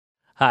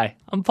Hi,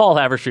 I'm Paul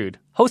Havershood,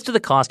 host of The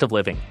Cost of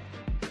Living.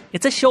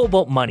 It's a show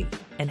about money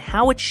and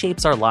how it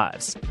shapes our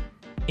lives.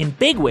 In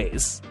big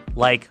ways,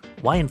 like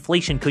why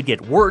inflation could get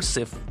worse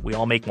if we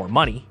all make more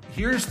money.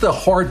 Here's the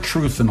hard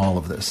truth in all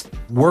of this.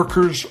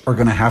 Workers are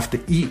going to have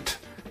to eat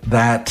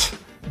that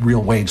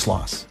real wage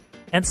loss.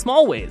 And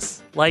small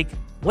ways, like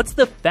what's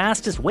the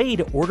fastest way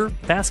to order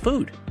fast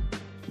food?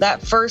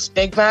 That first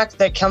Big Mac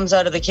that comes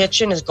out of the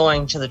kitchen is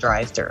going to the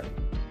drive-thru.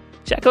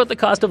 Check out The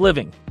Cost of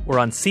Living. We're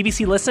on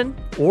CBC Listen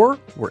or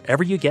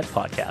wherever you get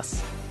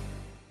podcasts.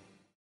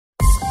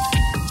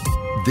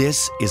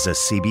 This is a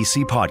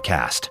CBC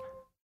podcast.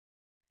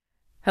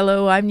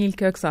 Hello, I'm Neil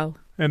Kirksall.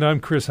 And I'm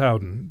Chris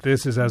Howden.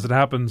 This is As It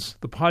Happens,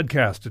 the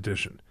podcast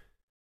edition.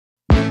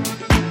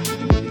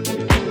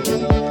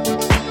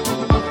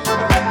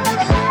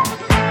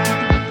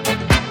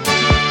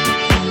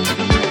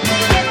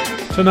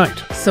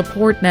 Tonight,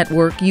 Support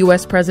Network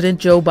U.S. President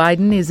Joe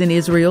Biden is in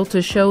Israel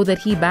to show that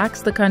he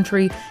backs the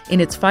country in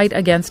its fight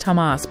against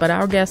Hamas. But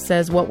our guest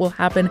says what will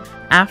happen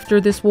after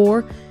this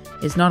war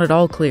is not at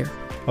all clear.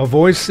 a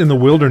voice in the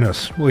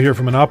wilderness. We'll hear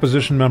from an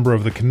opposition member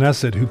of the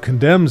Knesset who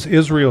condemns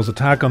Israel's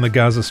attack on the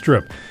Gaza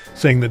Strip,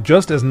 saying that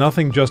just as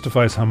nothing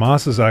justifies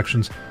Hamas's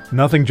actions,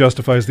 nothing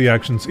justifies the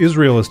actions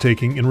Israel is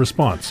taking in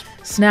response.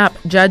 Snap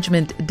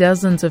judgment.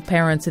 Dozens of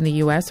parents in the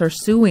U.S. are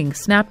suing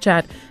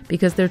Snapchat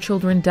because their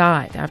children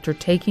died after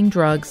taking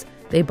drugs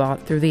they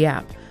bought through the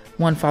app.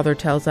 One father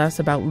tells us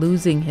about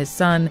losing his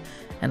son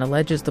and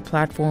alleges the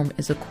platform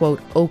is a, quote,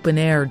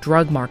 open-air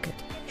drug market.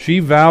 She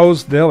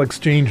vows they'll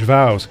exchange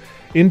vows.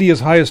 India's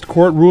highest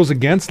court rules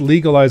against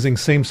legalizing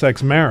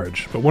same-sex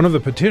marriage, but one of the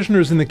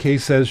petitioners in the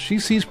case says she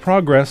sees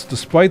progress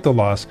despite the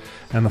loss,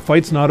 and the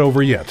fight's not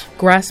over yet.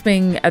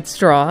 Grasping at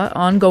straw,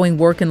 ongoing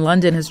work in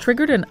London has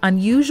triggered an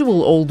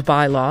unusual old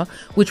bylaw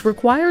which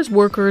requires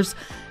workers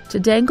to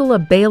dangle a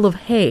bale of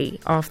hay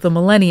off the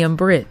Millennium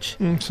Bridge.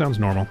 Sounds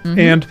normal.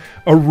 And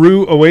a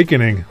Roo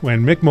awakening.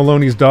 When Mick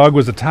Maloney's dog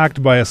was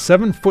attacked by a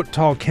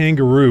 7-foot-tall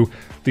kangaroo,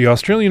 the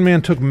Australian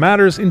man took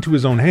matters into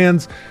his own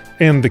hands,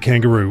 and the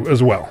kangaroo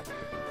as well.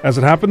 As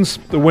it happens,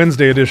 the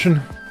Wednesday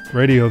edition,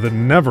 radio that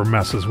never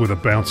messes with a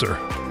bouncer.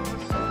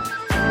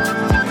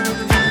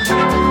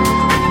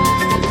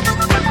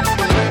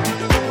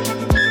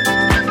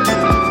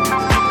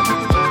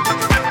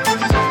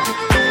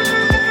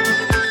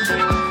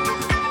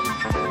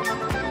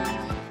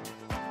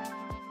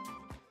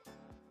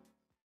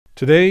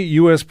 Today,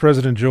 U.S.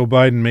 President Joe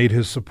Biden made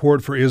his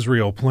support for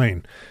Israel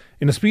plain.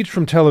 In a speech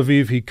from Tel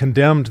Aviv, he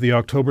condemned the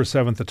October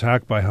 7th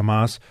attack by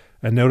Hamas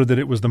and noted that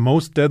it was the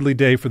most deadly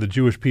day for the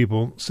Jewish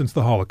people since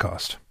the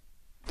Holocaust.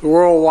 The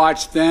world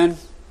watched then,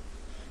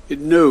 it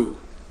knew,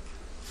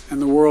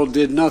 and the world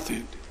did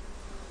nothing.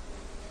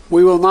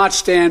 We will not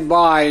stand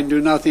by and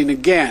do nothing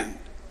again.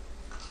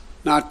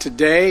 Not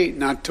today,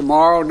 not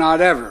tomorrow,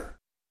 not ever.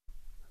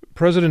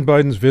 President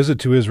Biden's visit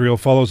to Israel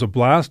follows a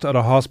blast at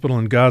a hospital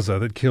in Gaza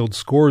that killed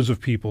scores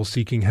of people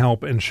seeking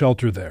help and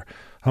shelter there.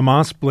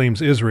 Hamas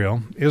blames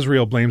Israel.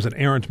 Israel blames an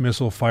errant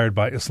missile fired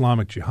by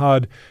Islamic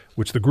Jihad,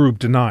 which the group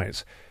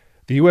denies.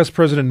 The U.S.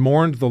 president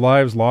mourned the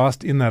lives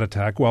lost in that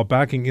attack while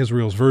backing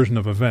Israel's version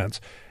of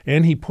events,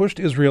 and he pushed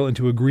Israel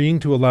into agreeing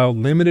to allow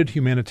limited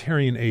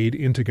humanitarian aid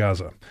into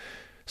Gaza.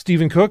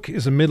 Stephen Cook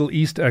is a Middle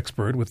East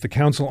expert with the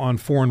Council on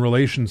Foreign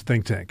Relations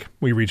think tank.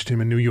 We reached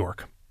him in New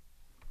York.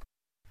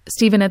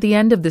 Stephen, at the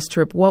end of this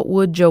trip, what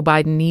would Joe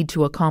Biden need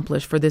to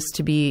accomplish for this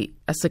to be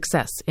a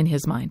success in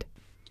his mind?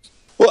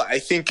 Well, I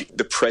think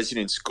the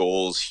president's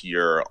goals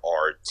here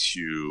are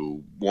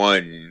to,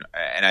 one,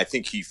 and I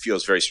think he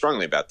feels very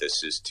strongly about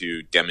this, is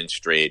to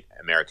demonstrate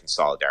American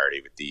solidarity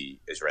with the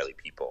Israeli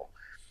people.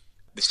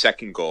 The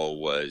second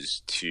goal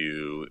was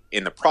to,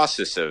 in the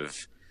process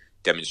of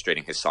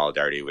demonstrating his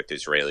solidarity with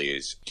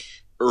Israelis,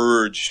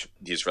 urge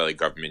the Israeli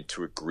government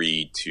to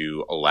agree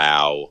to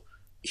allow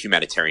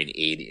humanitarian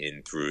aid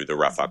in through the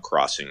Rafah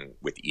crossing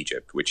with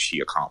Egypt, which he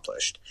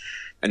accomplished.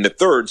 And the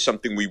third,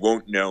 something we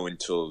won't know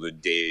until the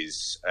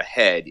days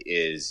ahead,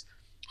 is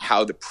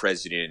how the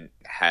president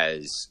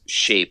has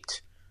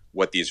shaped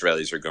what the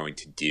Israelis are going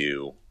to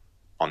do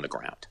on the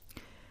ground.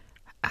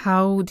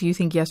 How do you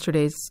think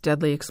yesterday's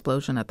deadly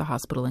explosion at the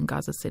hospital in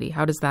Gaza City,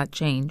 how does that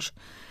change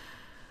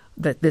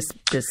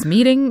this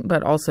meeting,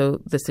 but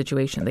also the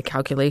situation, the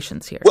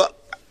calculations here? Well,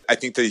 I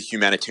think the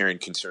humanitarian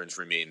concerns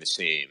remain the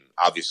same.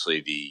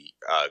 Obviously, the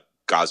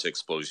Gaza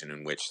explosion,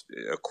 in which,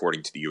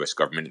 according to the U.S.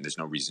 government, and there's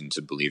no reason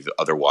to believe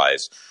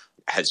otherwise,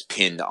 has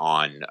pinned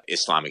on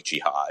Islamic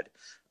Jihad.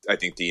 I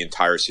think the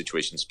entire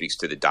situation speaks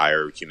to the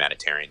dire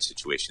humanitarian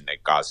situation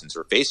that Gazans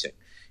are facing.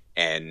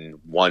 And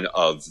one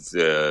of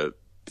the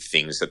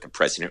things that the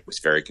president was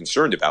very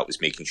concerned about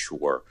was making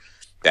sure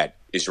that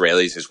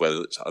Israelis, as well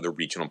as other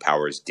regional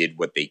powers, did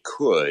what they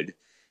could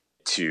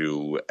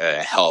to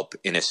help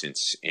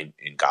innocents in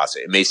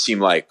Gaza. It may seem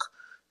like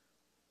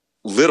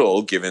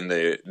little, given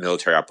the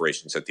military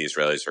operations that the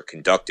Israelis are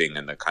conducting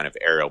and the kind of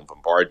aerial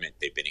bombardment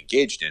they've been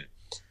engaged in,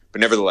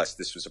 But nevertheless,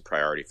 this was a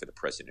priority for the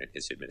president and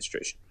his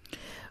administration.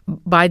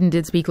 Biden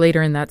did speak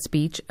later in that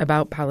speech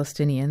about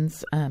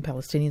Palestinians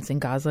in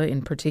Gaza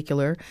in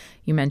particular.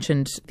 You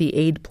mentioned the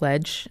aid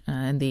pledge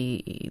and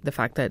the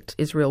fact that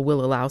Israel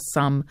will allow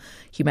some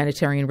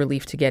humanitarian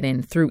relief to get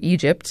in through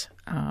Egypt.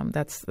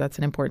 That's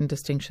an important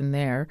distinction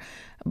there.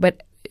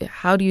 But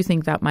how do you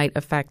think that might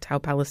affect how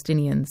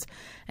Palestinians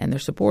and their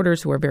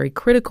supporters, who are very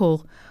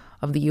critical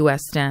of the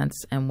U.S.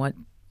 stance and what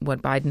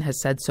Biden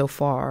has said so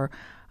far,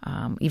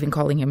 even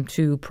calling him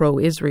too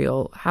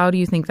pro-Israel, how do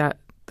you think that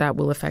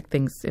will affect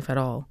things, if at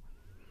all?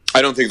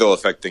 I don't think they'll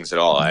affect things at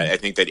all. I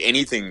think that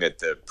anything that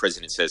the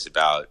president says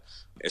about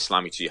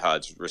Islamic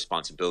Jihad's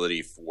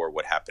responsibility for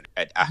what happened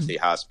at Ahli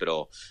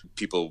Hospital,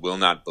 people will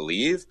not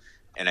believe.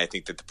 And I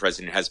think that the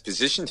president has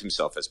positioned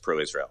himself as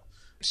pro-Israel.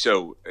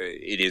 So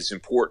it is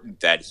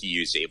important that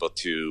he is able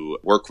to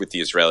work with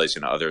the Israelis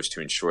and others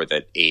to ensure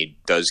that aid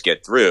does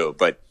get through.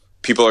 But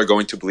people are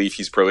going to believe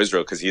he's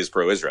pro-Israel because he is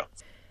pro-Israel.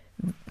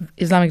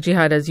 Islamic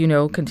Jihad, as you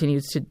know,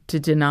 continues to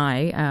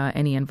deny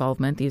any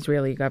involvement. The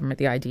Israeli government,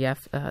 the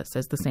IDF,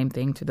 says the same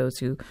thing to those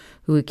who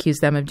accuse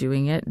them of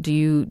doing it. Do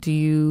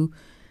you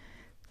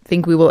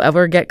think we will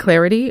ever get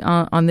clarity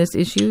on this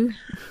issue?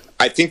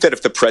 I think that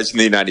if the president of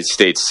the United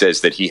States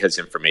says that he has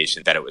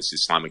information that it was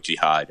Islamic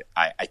Jihad,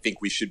 I think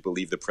we should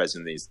believe the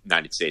president of the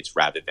United States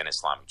rather than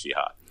Islamic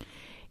Jihad.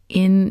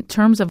 In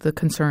terms of the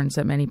concerns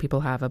that many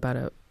people have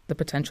about the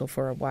potential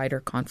for a wider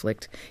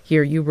conflict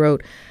here, you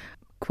wrote,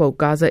 quote,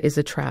 "Gaza is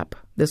a trap.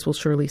 This will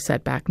surely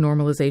set back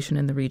normalization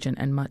in the region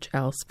and much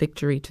else.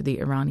 Victory to the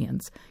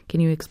Iranians."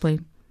 Can you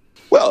explain?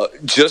 Well,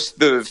 just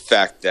the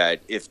fact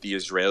that if the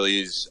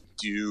Israelis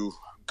do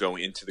go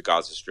into the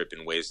Gaza Strip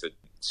in ways that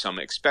some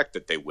expect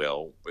that they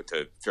will, with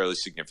a fairly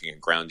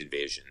significant ground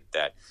invasion,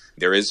 that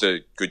there is a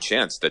good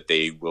chance that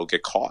they will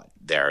get caught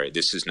there.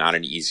 This is not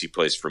an easy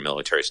place for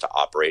militaries to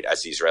operate,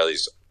 as the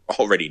Israelis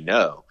already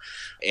know.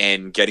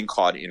 And getting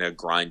caught in a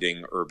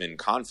grinding urban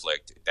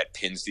conflict that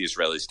pins the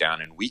Israelis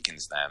down and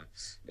weakens them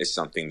is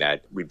something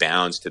that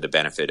rebounds to the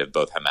benefit of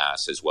both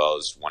Hamas as well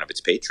as one of its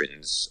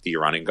patrons, the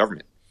Iranian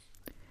government.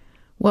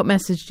 What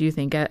message do you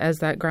think, as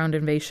that ground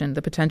invasion,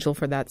 the potential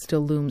for that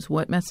still looms,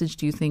 what message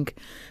do you think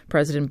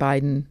President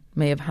Biden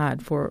may have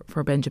had for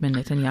Benjamin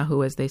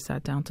Netanyahu as they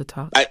sat down to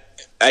talk?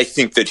 I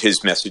think that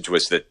his message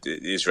was that the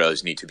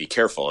Israelis need to be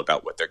careful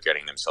about what they're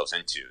getting themselves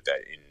into, that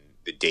in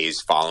the days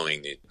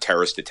following the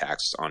terrorist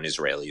attacks on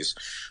Israelis,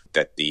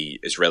 that the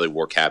Israeli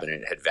war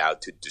cabinet had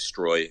vowed to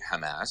destroy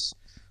Hamas,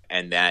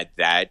 and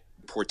that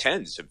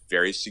portends a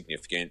very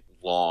significant,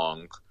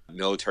 long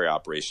military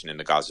operation in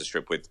the Gaza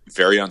Strip with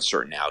very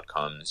uncertain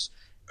outcomes.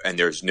 And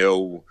there's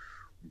no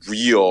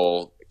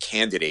real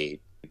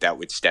candidate that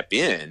would step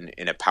in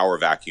a power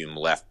vacuum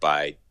left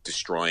by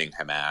destroying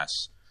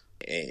Hamas.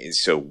 And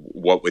so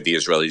what would the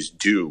Israelis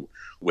do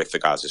with the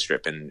Gaza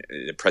Strip? And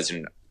the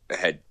president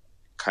had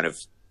kind of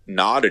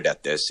nodded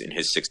at this in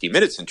his 60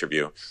 Minutes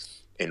interview,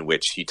 in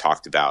which he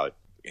talked about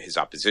his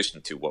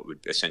opposition to what would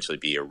essentially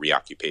be a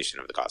reoccupation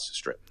of the Gaza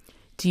Strip.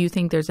 Do you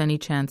think there's any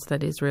chance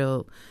that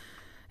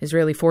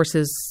Israeli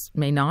forces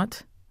may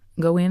not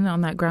go in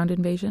on that ground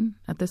invasion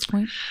at this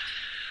point?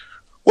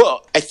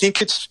 Well, I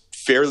think it's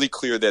fairly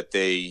clear that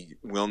they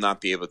will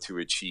not be able to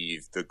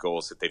achieve the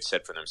goals that they've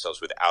set for themselves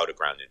without a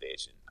ground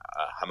invasion.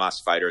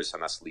 Hamas fighters,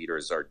 Hamas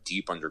leaders are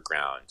deep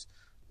underground.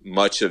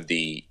 Much of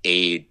the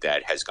aid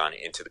that has gone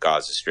into the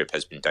Gaza Strip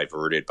has been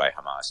diverted by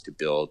Hamas to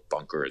build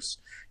bunkers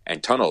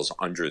and tunnels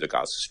under the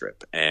Gaza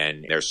Strip.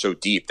 And they're so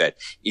deep that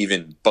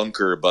even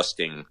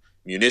bunker-busting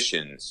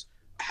munitions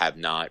have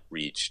not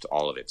reached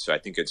all of it. So I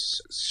think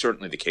it's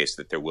certainly the case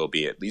that there will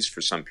be, at least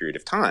for some period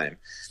of time,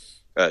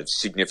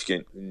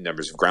 significant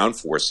numbers of ground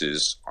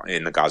forces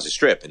in the Gaza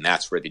Strip. And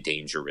that's where the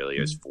danger really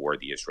is for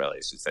the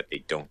Israelis, is that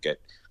they don't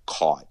get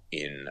caught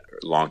in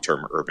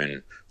long-term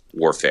urban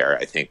warfare.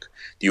 I think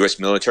the U.S.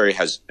 military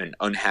has an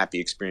unhappy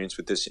experience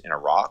with this in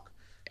Iraq,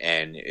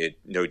 and it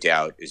no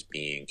doubt is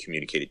being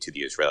communicated to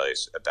the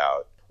Israelis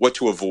about what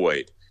to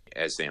avoid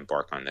as they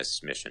embark on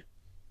this mission.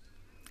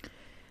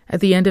 At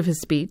the end of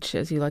his speech,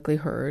 as you likely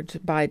heard,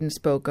 Biden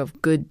spoke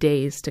of good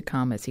days to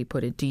come, as he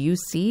put it. Do you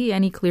see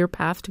any clear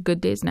path to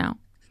good days now?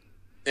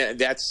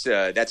 That's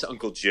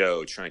Uncle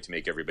Joe trying to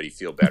make everybody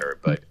feel better,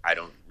 but I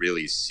don't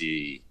really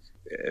see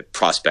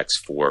prospects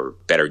for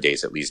better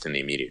days, at least in the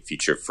immediate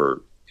future,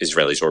 for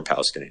Israelis or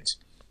Palestinians.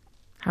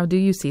 How do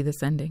you see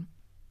this ending?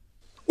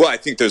 Well, I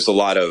think there's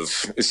a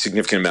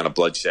significant amount of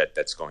bloodshed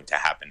that's going to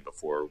happen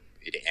before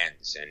it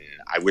ends. And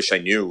I wish I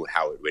knew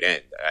how it would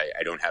end.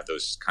 I don't have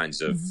those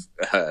kinds of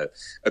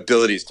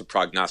abilities to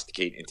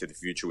prognosticate into the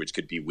future, which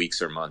could be weeks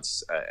or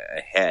months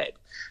ahead.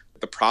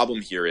 The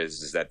problem here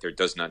is that there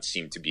does not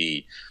seem to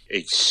be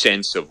a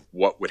sense of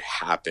what would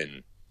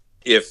happen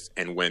if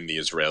and when the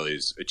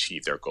Israelis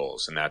achieve their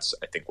goals. And that's,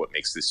 I think, what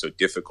makes this so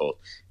difficult.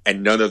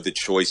 And none of the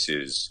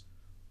choices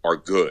are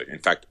good. In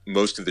fact,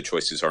 most of the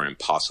choices are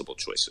impossible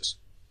choices.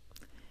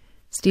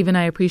 Stephen,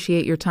 I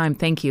appreciate your time.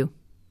 Thank you.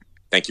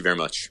 Thank you very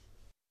much.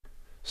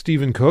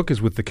 Stephen Cook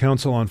is with the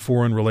Council on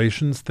Foreign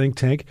Relations think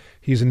tank.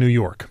 He's in New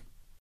York.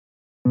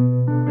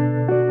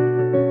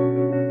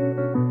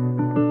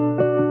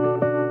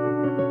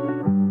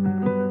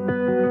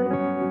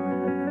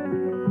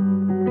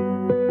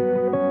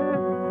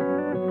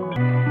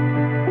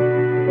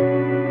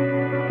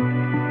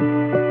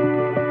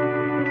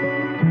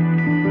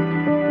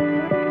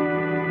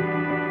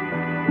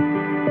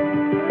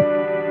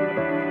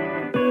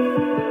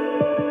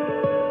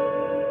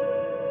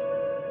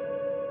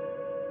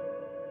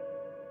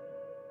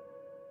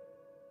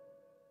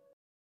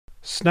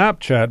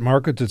 Snapchat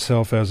markets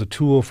itself as a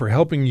tool for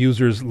helping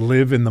users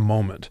live in the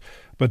moment.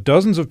 But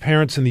dozens of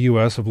parents in the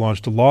U.S. have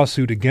launched a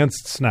lawsuit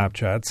against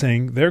Snapchat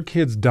saying their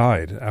kids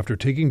died after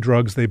taking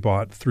drugs they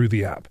bought through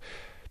the app.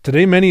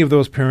 Today, many of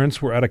those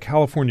parents were at a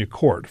California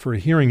court for a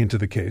hearing into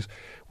the case,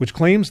 which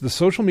claims the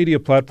social media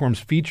platform's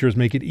features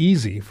make it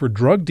easy for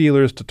drug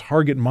dealers to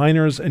target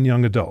minors and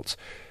young adults.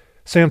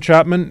 Sam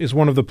Chapman is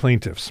one of the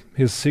plaintiffs.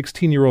 His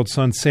 16-year-old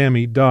son,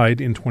 Sammy, died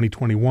in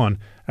 2021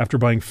 after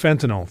buying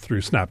fentanyl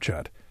through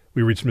Snapchat.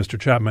 We reached Mr.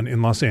 Chapman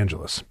in Los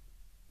Angeles.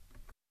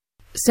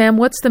 Sam,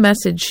 what's the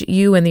message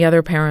you and the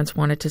other parents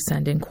wanted to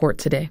send in court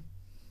today?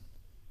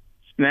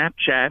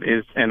 Snapchat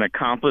is an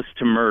accomplice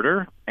to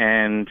murder,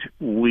 and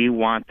we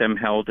want them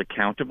held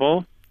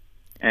accountable,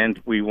 and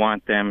we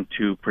want them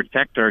to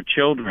protect our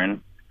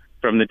children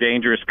from the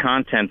dangerous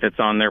content that's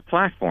on their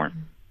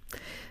platform.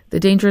 The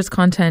dangerous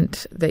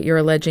content that you're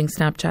alleging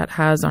Snapchat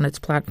has on its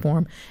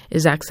platform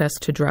is access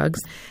to drugs.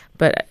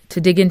 But to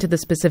dig into the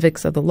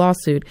specifics of the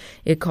lawsuit,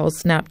 it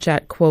calls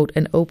Snapchat, quote,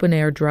 an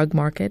open-air drug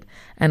market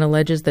and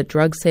alleges that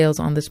drug sales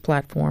on this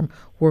platform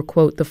were,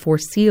 quote, the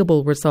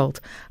foreseeable result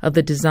of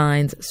the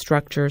designs,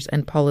 structures,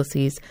 and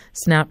policies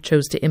Snap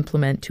chose to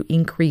implement to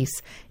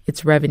increase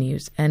its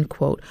revenues, end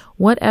quote.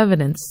 What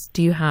evidence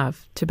do you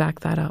have to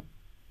back that up?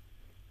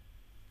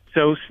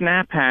 So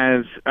Snap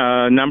has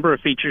a number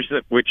of features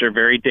which are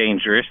very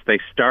dangerous. They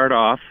start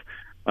off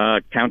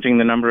counting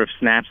the number of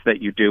snaps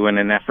that you do in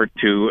an effort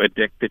to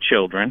addict the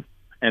children.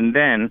 And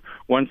then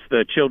once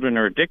the children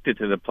are addicted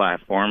to the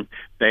platform,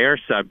 they are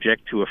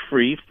subject to a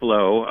free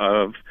flow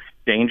of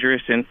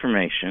dangerous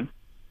information.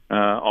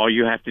 All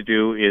you have to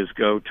do is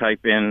go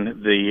type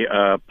in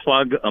the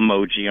plug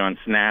emoji on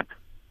Snap,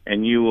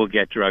 and you will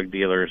get drug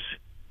dealers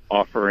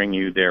offering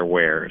you their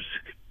wares.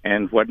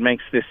 And what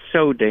makes this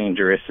so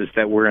dangerous is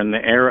that we're in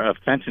the era of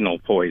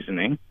fentanyl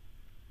poisoning,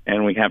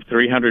 and we have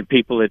 300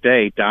 people a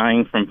day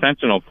dying from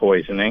fentanyl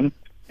poisoning,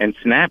 and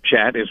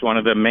Snapchat is one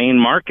of the main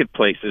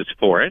marketplaces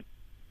for it,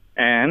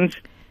 and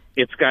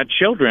it's got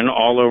children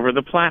all over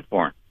the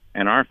platform.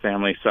 And our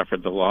family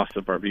suffered the loss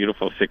of our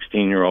beautiful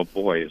 16-year-old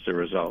boy as a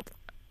result.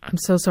 I'm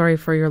so sorry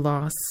for your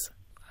loss.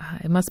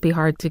 It must be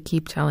hard to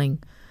keep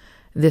telling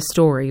this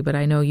story, but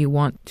I know you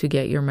want to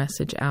get your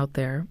message out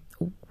there.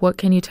 What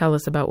can you tell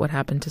us about what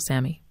happened to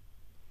Sammy?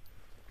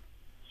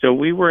 So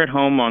we were at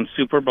home on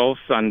Super Bowl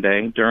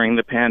Sunday during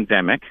the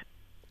pandemic.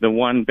 The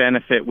one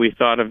benefit we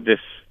thought of this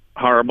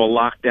horrible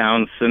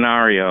lockdown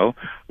scenario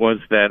was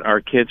that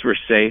our kids were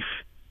safe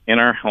in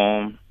our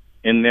home,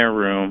 in their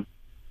room.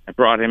 I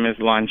brought him his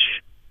lunch,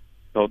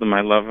 told him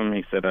I love him.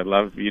 He said, I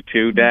love you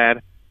too,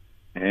 Dad.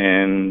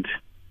 And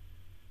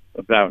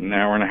about an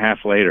hour and a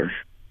half later,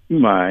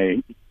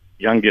 my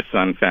youngest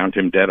son found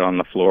him dead on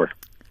the floor.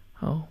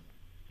 Oh.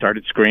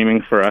 Started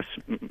screaming for us.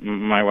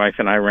 My wife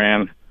and I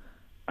ran.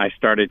 I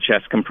started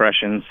chest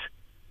compressions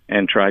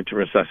and tried to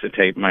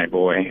resuscitate my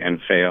boy and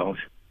failed.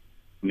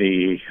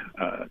 The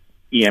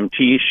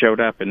EMTs showed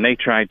up and they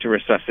tried to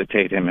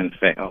resuscitate him and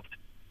failed.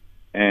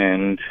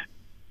 And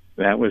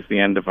that was the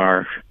end of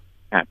our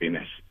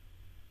happiness.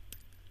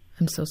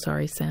 I'm so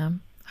sorry,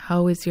 Sam.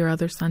 How is your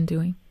other son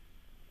doing?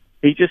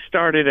 He just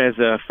started as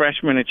a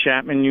freshman at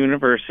Chapman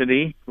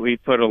University. We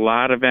put a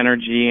lot of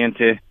energy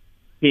into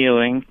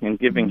healing and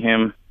giving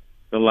him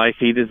the life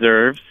he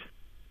deserves.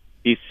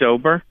 He's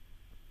sober,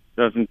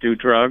 doesn't do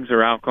drugs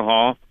or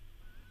alcohol,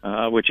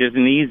 which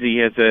isn't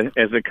easy as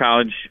a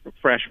college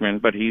freshman,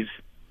 but he's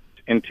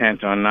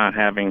intent on not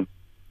having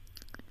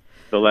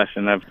the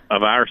lesson of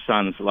our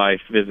son's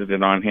life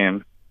visited on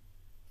him.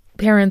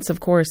 Parents, of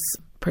course,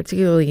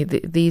 particularly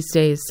these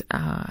days,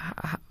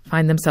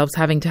 find themselves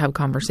having to have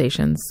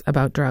conversations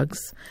about drugs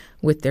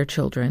with their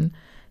children.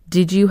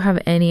 Did you have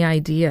any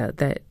idea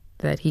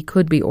that he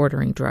could be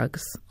ordering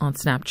drugs on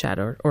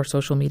Snapchat or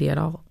social media at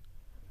all?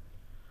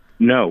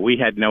 No, we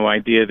had no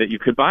idea that you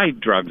could buy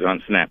drugs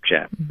on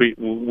Snapchat.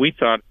 Mm-hmm. We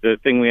thought the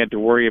thing we had to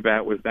worry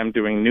about was them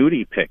doing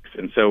nudie pics,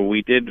 and so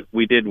we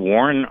did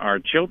warn our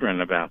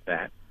children about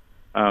that.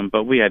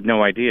 But we had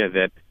no idea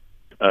that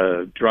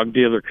a drug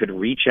dealer could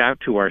reach out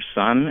to our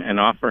son and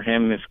offer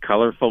him this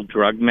colorful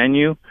drug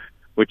menu,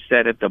 which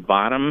said at the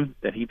bottom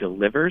that he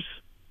delivers,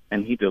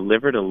 and he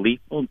delivered a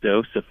lethal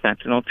dose of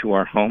fentanyl to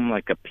our home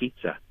like a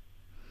pizza.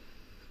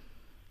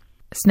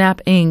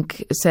 Snap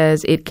Inc.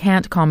 says it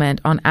can't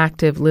comment on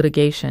active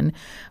litigation,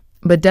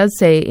 but does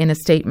say in a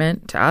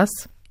statement to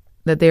us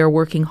that they are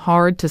working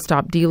hard to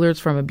stop dealers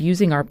from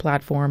abusing our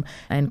platform,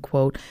 end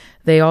quote.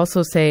 They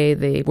also say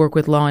they work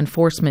with law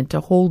enforcement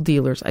to hold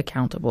dealers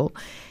accountable.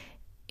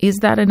 Is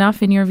that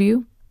enough in your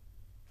view?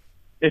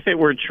 If it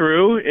were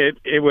true,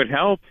 it would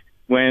help.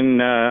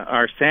 When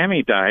our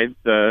Sammy died,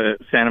 the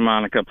Santa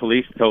Monica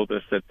police told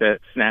us that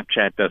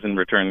Snapchat doesn't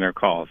return their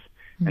calls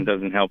and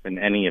doesn't help in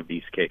any of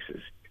these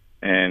cases.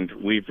 And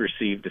we've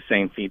received the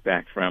same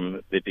feedback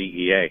from the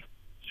DEA.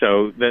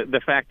 So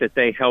the fact that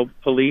they help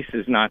police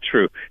is not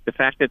true. The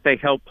fact that they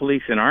help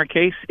police in our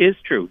case is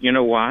true. You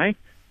know why?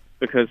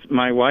 Because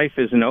my wife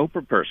is an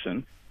Oprah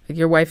person.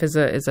 Your wife is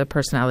a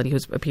personality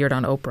who's appeared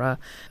on Oprah,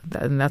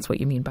 and that's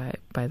what you mean by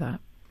that.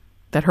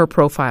 That her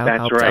profile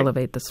helps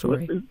elevate the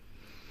story.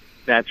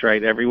 That's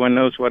right. Everyone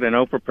knows what an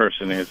Oprah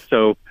person is.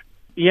 So,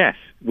 yes,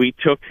 we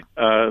took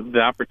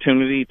the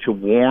opportunity to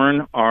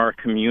warn our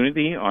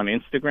community on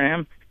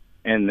Instagram,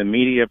 and the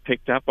media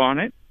picked up on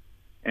it.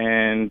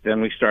 And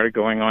then we started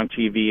going on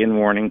TV and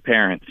warning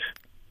parents.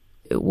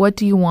 What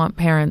do you want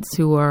parents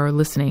who are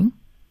listening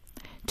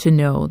to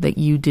know that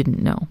you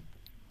didn't know?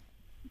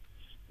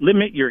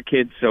 Limit your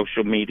kids'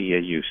 social media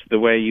use the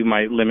way you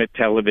might limit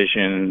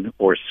television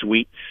or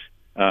sweets.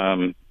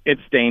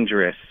 It's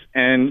dangerous,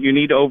 and you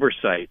need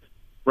oversight.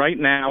 Right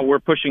now, we're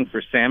pushing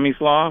for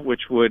Sammy's Law,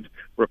 which would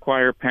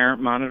require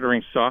parent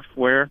monitoring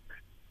software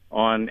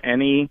on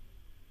any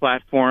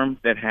platform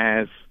that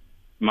has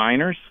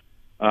minors.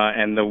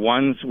 And the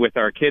ones with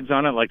our kids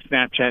on it, like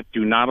Snapchat,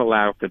 do not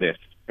allow for this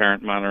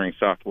parent monitoring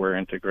software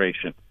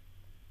integration.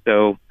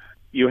 So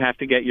you have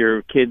to get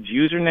your kids'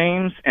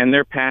 usernames and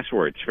their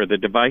passwords for the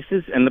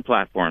devices and the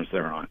platforms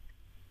they're on.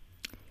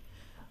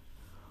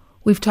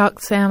 We've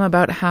talked, Sam,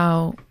 about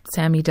how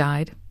Sammy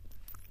died.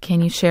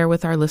 Can you share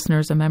with our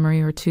listeners a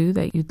memory or two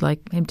that you'd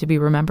like him to be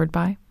remembered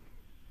by?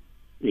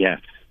 Yes.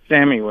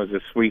 Sammy was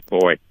a sweet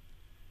boy.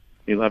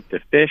 He loved to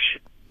fish.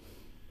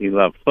 He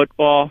loved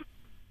football.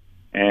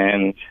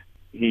 And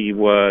he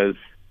was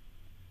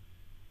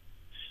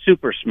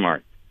super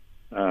smart.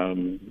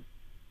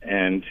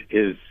 And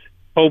his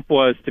hope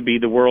was to be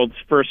the world's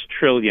first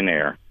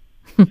trillionaire.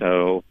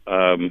 So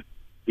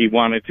he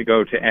wanted to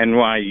go to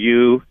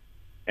NYU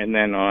and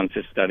then on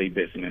to study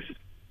business.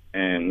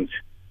 And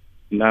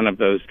none of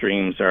those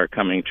dreams are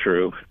coming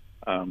true.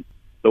 The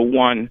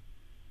one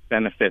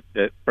benefit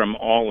that from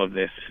all of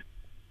this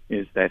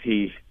is that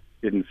he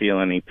didn't feel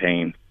any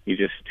pain. He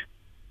just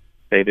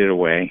faded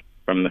away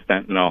from the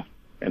fentanyl,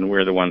 and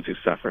we're the ones who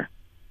suffer.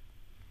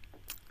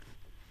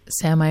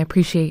 Sam, I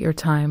appreciate your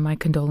time. My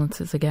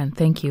condolences again.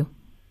 Thank you.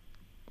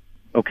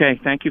 Okay,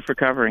 thank you for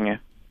covering it.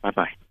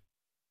 Bye-bye.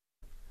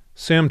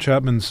 Sam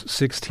Chapman's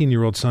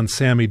 16-year-old son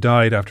Sammy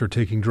died after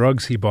taking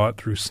drugs he bought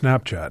through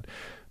Snapchat.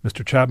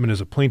 Mr. Chapman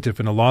is a plaintiff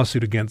in a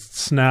lawsuit against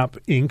Snap,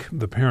 Inc.,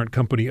 the parent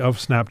company of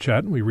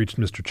Snapchat. We reached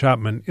Mr.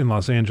 Chapman in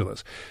Los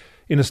Angeles.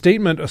 In a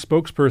statement, a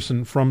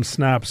spokesperson from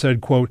Snap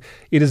said, quote,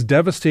 "It is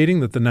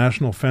devastating that the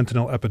national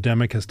fentanyl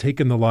epidemic has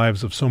taken the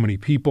lives of so many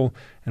people,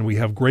 and we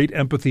have great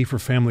empathy for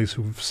families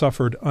who've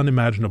suffered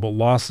unimaginable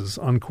losses,"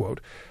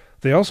 unquote.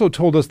 They also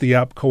told us the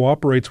app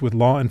cooperates with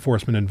law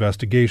enforcement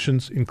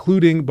investigations,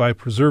 including by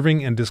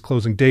preserving and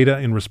disclosing data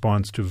in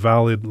response to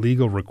valid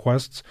legal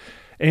requests.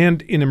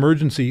 And in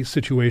emergency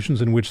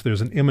situations in which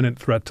there's an imminent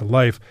threat to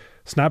life,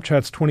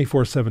 Snapchat's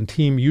 24/7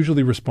 team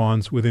usually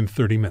responds within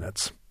 30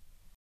 minutes.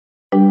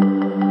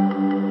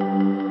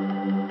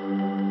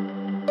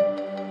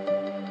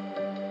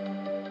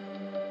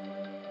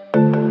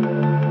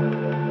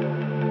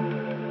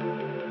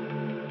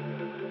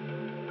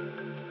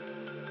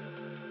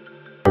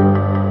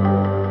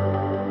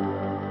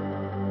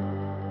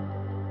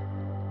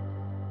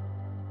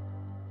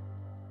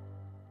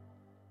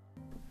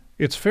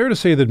 It's fair to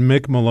say that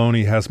Mick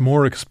Maloney has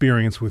more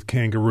experience with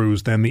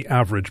kangaroos than the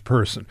average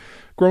person.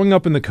 Growing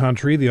up in the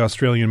country, the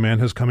Australian man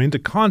has come into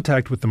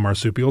contact with the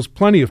marsupials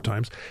plenty of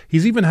times.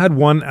 He's even had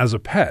one as a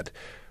pet.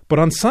 But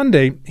on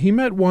Sunday, he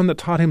met one that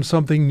taught him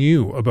something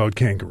new about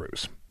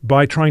kangaroos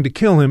by trying to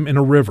kill him in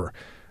a river.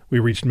 We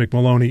reached Mick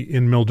Maloney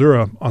in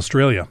Mildura,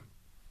 Australia.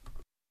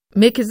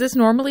 Mick, is this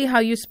normally how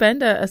you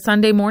spend a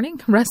Sunday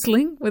morning,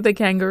 wrestling with a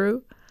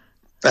kangaroo?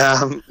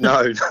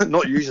 No,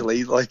 not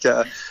usually.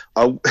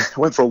 I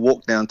went for a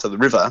walk down to the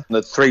river.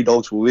 The three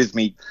dogs were with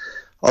me.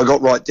 I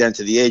got right down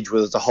to the edge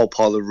where there's a whole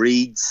pile of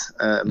reeds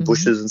and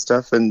bushes and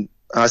stuff, and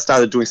I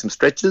started doing some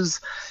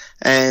stretches.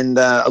 And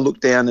I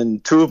looked down,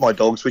 and two of my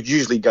dogs, which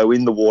usually go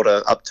in the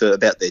water up to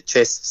about their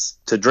chests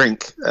to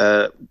drink,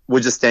 were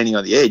just standing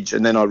on the edge.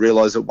 And then I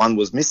realised that one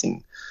was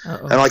missing.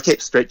 Uh-oh. And I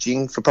kept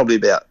stretching for probably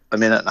about a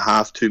minute and a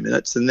half, 2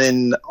 minutes. And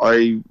then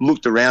I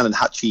looked around, and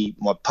Hutchie,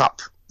 my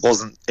pup,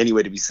 wasn't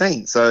anywhere to be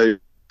seen. So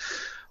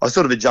I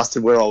sort of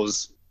adjusted where I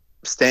was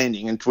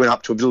standing and went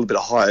up to a little bit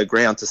of higher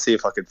ground to see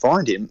if I could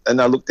find him.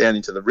 And I looked down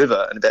into the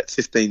river, and about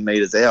 15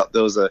 metres out,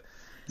 there was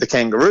the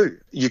kangaroo.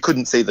 You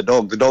couldn't see the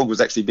dog. The dog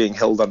was actually being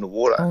held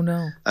underwater. Oh,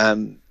 no.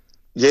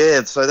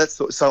 Yeah, so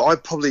I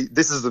probably,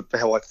 this is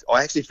how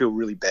I actually feel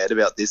really bad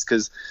about this,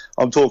 because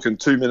I'm talking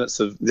 2 minutes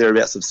of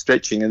thereabouts of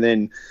stretching, and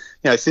then,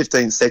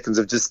 15 seconds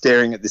of just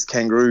staring at this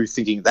kangaroo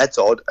thinking that's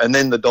odd. And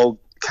then the dog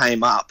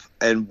came up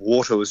and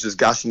water was just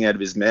gushing out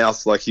of his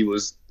mouth like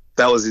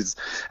that was his,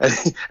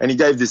 and he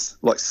gave this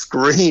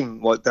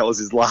scream like that was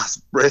his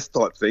last breath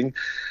type thing.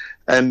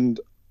 And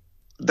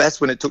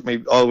that's when it took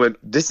me, I went,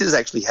 this is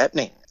actually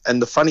happening.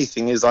 And the funny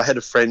thing is, I had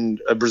a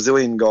friend, a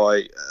Brazilian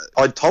guy,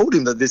 I told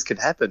him that this could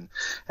happen,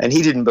 and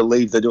he didn't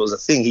believe that it was a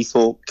thing. He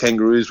thought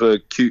kangaroos were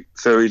cute,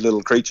 furry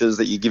little creatures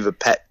that you give a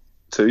pat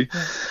to.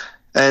 Yeah.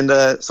 And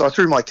so I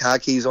threw my car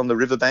keys on the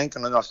riverbank,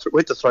 and then I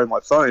went to throw my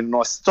phone, and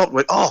I stopped and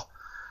went, oh,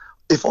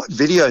 if I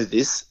video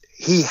this,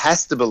 he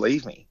has to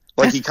believe me.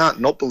 Like, he can't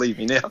not believe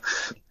me now.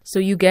 So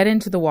you get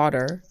into the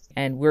water,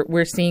 and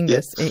we're seeing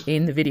this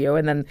in the video,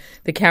 and then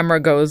the camera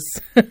goes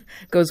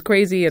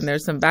crazy, and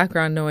there's some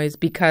background noise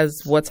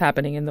because what's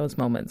happening in those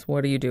moments?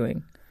 What are you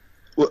doing?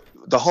 Well,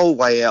 the whole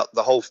way out,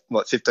 the whole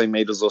 15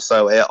 meters or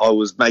so out, I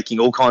was making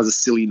all kinds of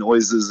silly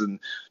noises and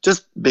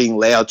just being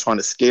loud, trying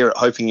to scare it,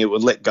 hoping it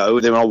would let go.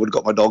 Then I would have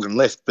got my dog and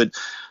left. But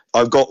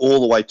I got all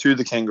the way to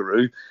the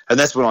kangaroo, and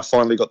that's when I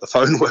finally got the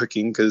phone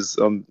working because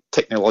I'm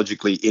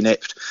technologically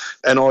inept.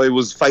 And I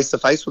was face to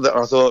face with it.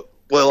 And I thought,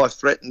 well, I've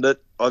threatened it.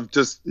 I've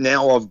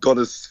got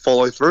to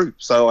follow through.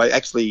 So I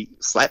actually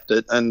slapped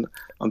it, and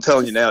I'm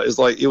telling you now, it was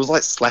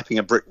like slapping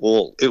a brick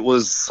wall. It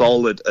was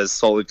solid as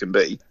solid can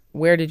be.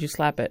 Where did you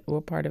slap it?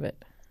 What part of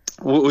it?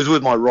 Well, it was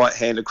with my right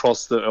hand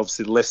across the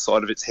left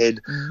side of its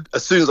head. Mm.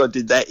 As soon as I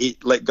did that,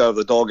 it let go of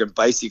the dog and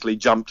basically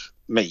jumped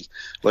me.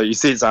 Like, you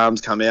see its arms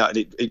come out,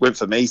 and it went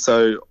for me.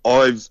 So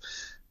I've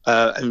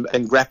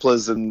and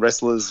grapplers and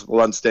wrestlers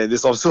will understand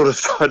this. I've sort of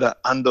tried to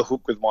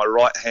underhook with my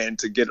right hand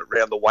to get it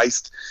around the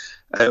waist.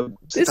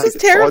 This is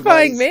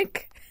terrifying,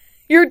 Mick.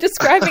 You're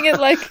describing it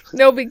like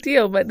no big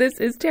deal, but this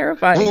is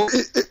terrifying. Well,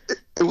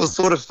 it was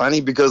sort of funny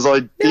because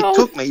it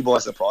took me by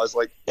surprise.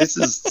 Like, this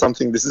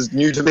is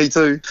new to me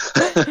too.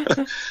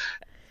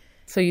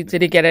 So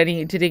did it get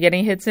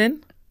any hits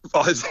in?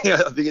 I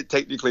think it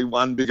technically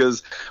won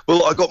because,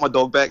 well, I got my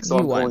dog back, so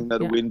I'm calling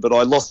that a win, but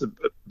I lost a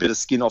bit of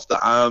skin off the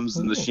arms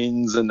and the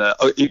shins, and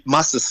it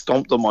must have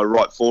stomped on my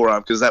right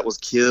forearm because that was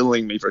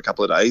killing me for a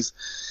couple of days.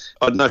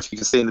 I don't know if you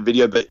can see in the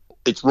video, but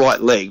its right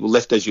leg, or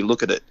left as you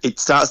look at it, it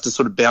starts to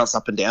sort of bounce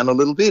up and down a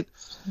little bit.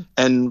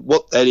 And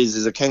what that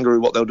is a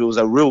kangaroo, what they'll do is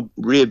they'll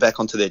rear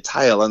back onto their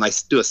tail and they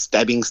do a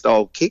stabbing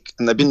style kick.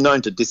 And they've been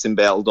known to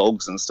disembowel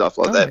dogs and stuff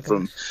like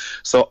that.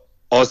 So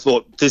I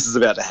thought, this is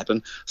about to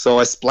happen. So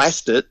I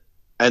splashed it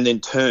and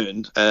then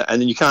turned,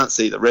 and then you can't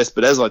see the rest.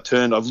 But as I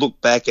turned, I've looked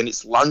back and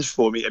it's lunged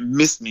for me and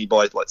missed me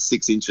by like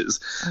 6 inches.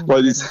 It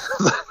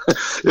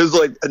was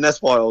like, and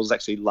that's why I was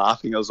actually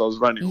laughing as I was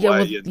running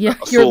away.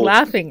 You're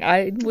laughing.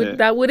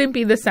 That wouldn't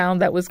be the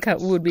sound that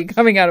would be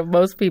coming out of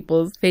most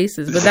people's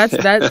faces. But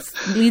that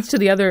leads to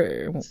the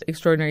other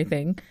extraordinary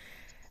thing.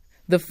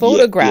 The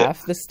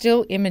photograph, the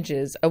still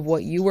images of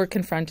what you were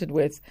confronted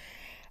with,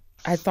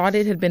 I thought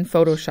it had been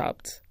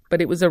photoshopped,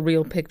 but it was a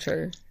real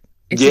picture.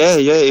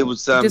 It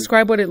was.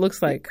 Describe what it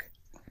looks like.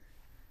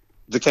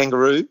 The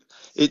kangaroo.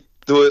 It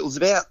was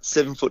about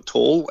 7 foot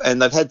tall,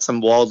 and they've had some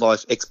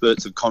wildlife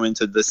experts have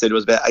commented that said it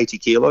was about 80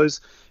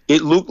 kilos.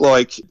 It looked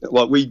like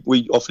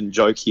we often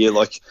joke here,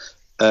 like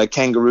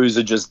kangaroos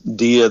are just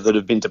deer that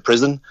have been to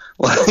prison.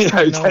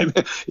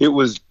 It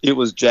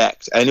was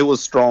jacked and it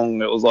was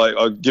strong. It was like,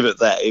 I'll give it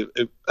that.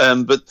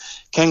 But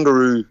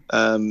kangaroo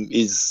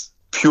is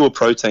pure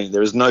protein.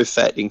 There is no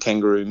fat in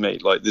kangaroo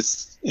meat like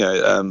this.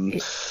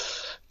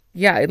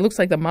 It looks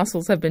like the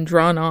muscles have been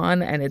drawn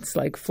on and it's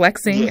like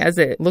flexing as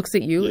it looks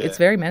at you. Yeah. It's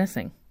very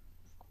menacing.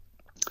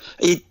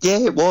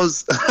 It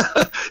was.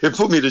 It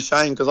put me to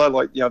shame because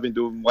I've been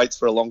doing weights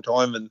for a long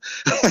time, and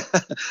I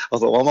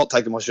thought, well, I'm not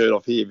taking my shirt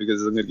off here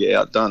because I'm going to get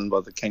outdone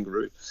by the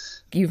kangaroo.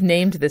 You've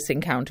named this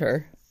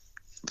encounter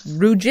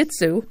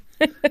Rujitsu.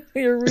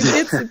 You're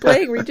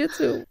playing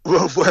Rujitsu.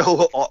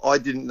 Well, I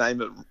didn't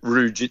name it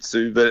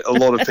Rujitsu, but a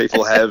lot of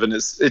people have, and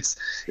it's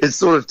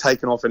sort of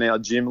taken off in our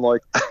gym.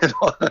 Like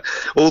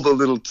all the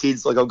little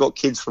kids, like I've got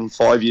kids from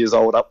 5 years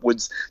old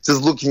upwards,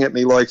 just looking at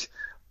me like,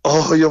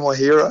 "Oh, you're my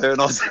hero,"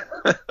 and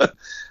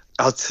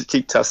I'll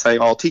keep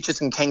saying, "I'll teach you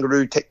some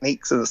kangaroo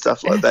techniques and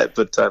stuff like that."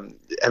 But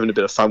having a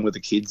bit of fun with the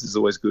kids is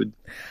always good.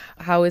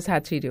 How is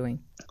Hachi doing?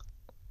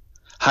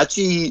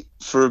 Hachi,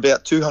 for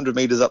about 200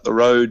 metres up the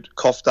road,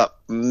 coughed up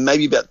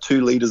maybe about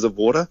 2 litres of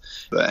water.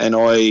 And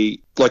I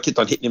kept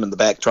on hitting him in the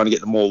back, trying to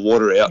get more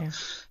water out. Yeah.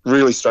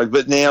 Really struggled.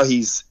 But now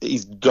he's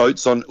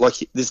dotes on,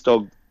 this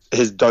dog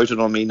has doted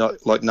on me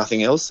like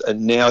nothing else.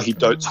 And now he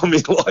dotes on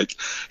me like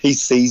he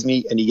sees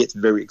me and he gets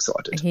very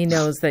excited. He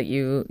knows that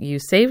you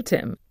saved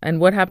him. And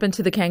what happened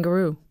to the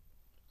kangaroo?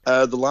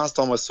 The last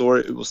time I saw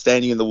it, it was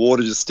standing in the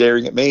water just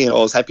staring at me. And I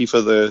was happy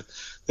for the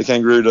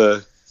kangaroo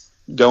to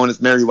go on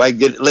its merry way,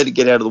 let it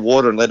get out of the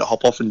water and let it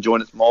hop off and join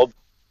its mob.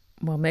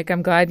 Well, Mick,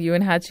 I'm glad you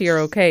and Hachi are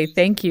okay.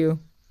 Thank you.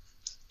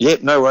 Yeah,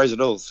 no worries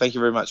at all. Thank you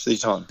very much for your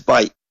time.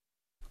 Bye.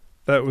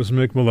 That was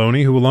Mick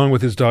Maloney, who, along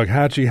with his dog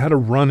Hachi, had a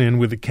run-in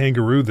with a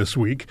kangaroo this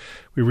week.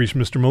 We reached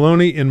Mr.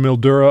 Maloney in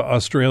Mildura,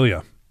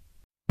 Australia.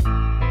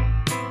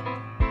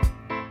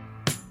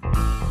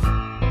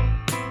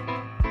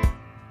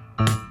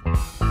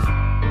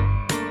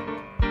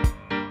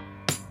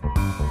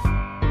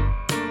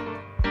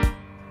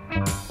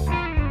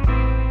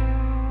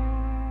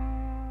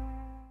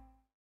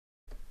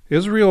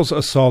 Israel's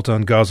assault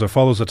on Gaza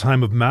follows a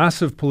time of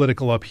massive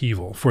political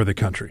upheaval for the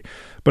country.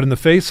 But in the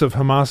face of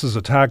Hamas's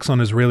attacks on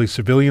Israeli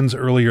civilians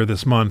earlier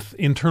this month,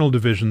 internal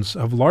divisions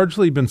have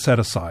largely been set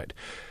aside.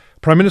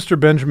 Prime Minister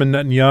Benjamin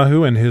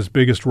Netanyahu and his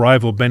biggest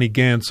rival, Benny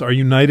Gantz, are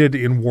united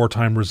in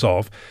wartime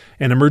resolve.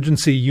 An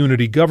emergency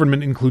unity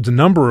government includes a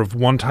number of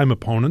one-time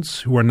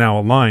opponents who are now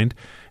aligned,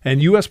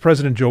 and U.S.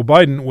 President Joe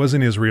Biden was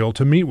in Israel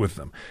to meet with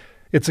them.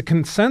 It's a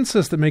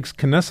consensus that makes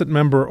Knesset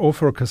member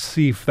Ofer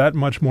Kassif that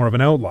much more of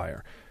an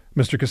outlier.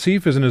 Mr.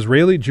 Kassif is an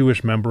Israeli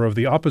Jewish member of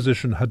the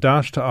opposition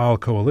Hadash Ta'al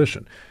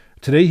coalition.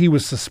 Today he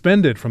was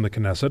suspended from the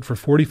Knesset for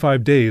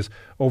 45 days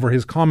over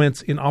his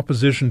comments in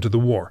opposition to the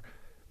war.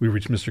 We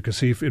reached Mr.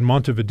 Kassif in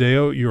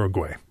Montevideo,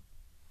 Uruguay.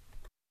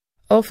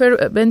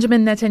 Ofer,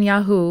 Benjamin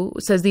Netanyahu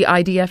says the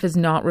IDF is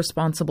not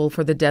responsible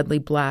for the deadly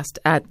blast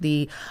at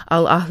the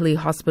Al-Ahli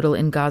hospital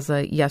in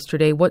Gaza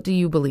yesterday. What do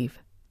you believe?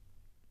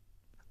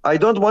 I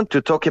don't want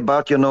to talk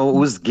about,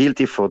 who's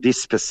guilty for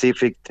this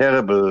specific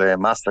terrible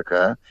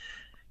massacre.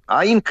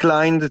 I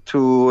inclined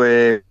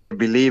to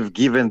believe,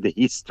 given the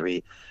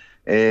history,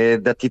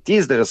 that it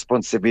is the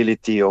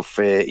responsibility of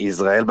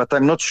Israel, but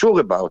I'm not sure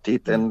about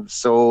it, and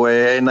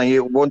I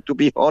want to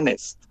be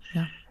honest.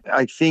 Yeah.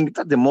 I think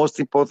that the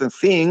most important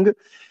thing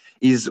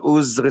is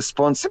who's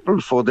responsible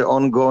for the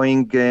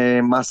ongoing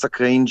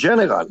massacre in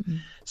general. Mm-hmm.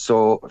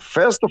 So,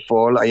 first of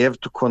all, I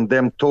have to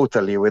condemn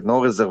totally, with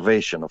no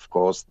reservation, of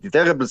course, the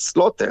terrible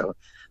slaughter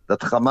that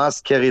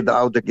Hamas carried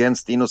out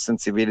against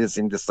innocent civilians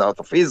in the south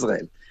of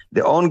Israel.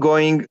 The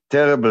ongoing,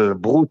 terrible,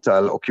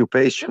 brutal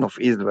occupation of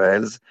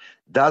Israel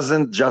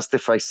doesn't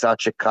justify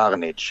such a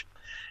carnage.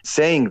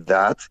 Saying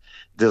that,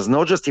 there's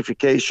no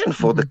justification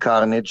for the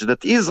carnage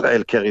that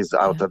Israel carries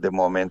out at the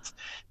moment,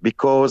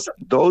 because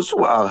those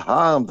who are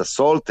harmed,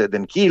 assaulted,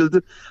 and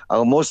killed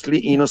are mostly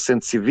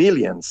innocent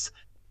civilians.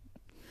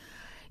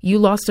 You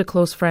lost a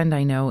close friend,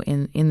 I know,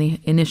 in the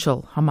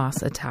initial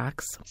Hamas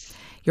attacks.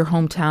 Your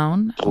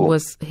hometown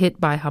was hit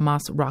by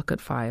Hamas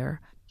rocket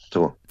fire.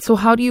 True. So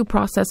how do you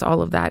process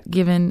all of that,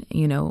 given,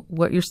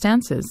 what your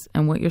stance is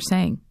and what you're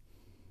saying?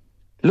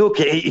 Look,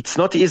 it's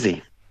not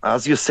easy.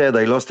 As you said,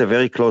 I lost a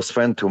very close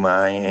friend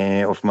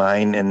of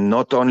mine, and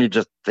not only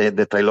just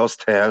that I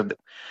lost her,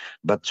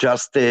 but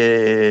just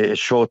a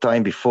short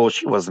time before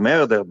she was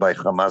murdered by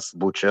Hamas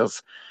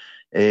butchers,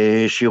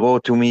 she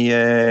wrote to me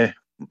a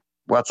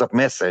WhatsApp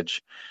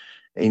message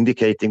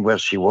indicating where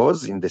she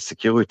was in the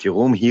security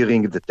room,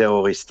 hearing the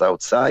terrorists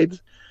outside,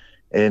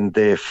 and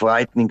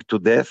frightening to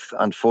death.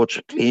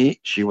 Unfortunately,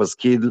 she was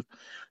killed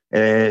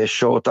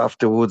short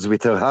afterwards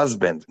with her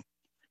husband.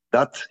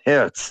 That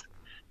hurts.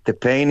 The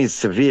pain is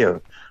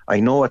severe. I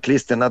know at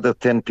least another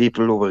 10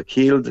 people who were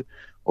killed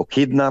or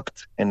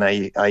kidnapped, and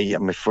I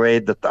am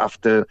afraid that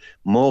after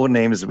more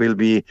names will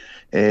be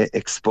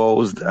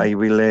exposed, I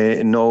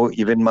will know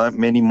even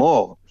many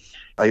more.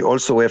 I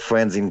also have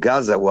friends in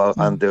Gaza who are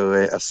under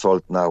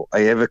assault now.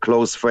 I have a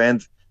close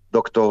friend,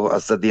 Dr.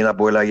 Asadin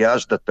Abu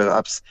El-Ayash, that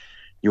perhaps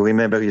you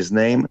remember his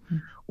name,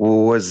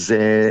 who was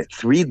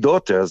 3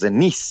 daughters, a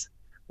niece,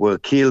 were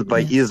killed by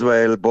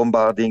Israel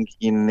bombarding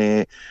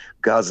in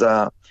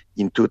Gaza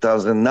in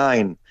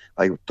 2009.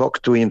 I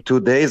talked to him 2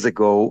 days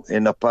ago,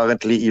 and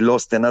apparently he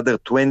lost another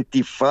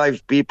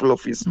 25 people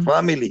of his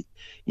family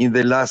in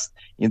the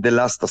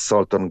last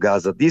assault on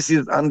Gaza. This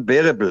is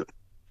unbearable.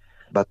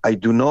 But I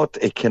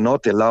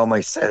cannot allow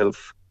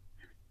myself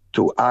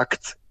to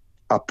act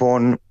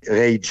upon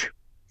rage.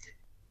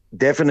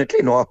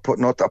 Definitely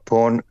not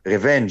upon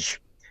revenge.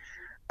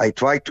 I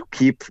try to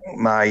keep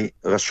my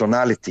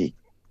rationality.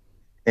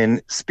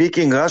 And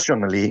speaking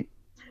rationally,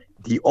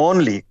 the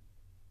only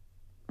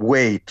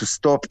way to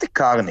stop the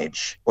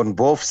carnage on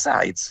both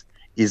sides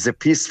is a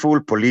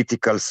peaceful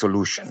political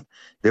solution.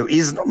 There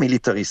is no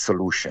military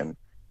solution.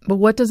 But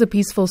what does a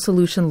peaceful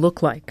solution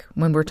look like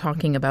when we're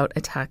talking about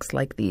attacks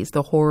like these,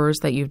 the horrors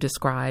that you've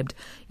described?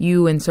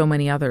 You and so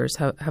many others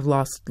have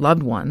lost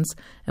loved ones,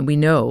 and we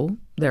know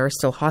there are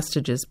still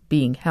hostages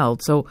being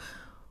held. So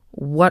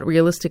what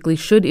realistically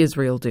should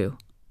Israel do?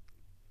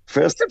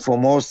 First and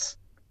foremost,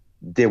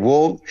 the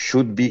war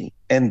should be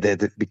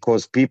ended,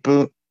 because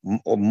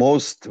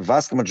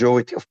vast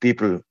majority of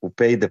people who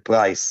pay the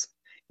price,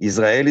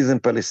 Israelis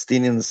and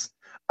Palestinians,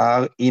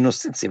 are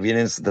innocent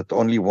civilians that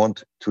only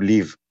want to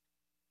live,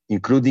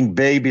 including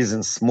babies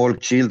and small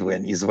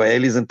children.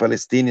 Israelis and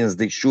Palestinians,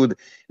 they should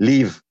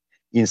live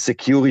in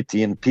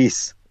security and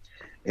peace.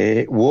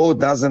 War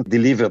doesn't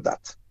deliver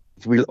that.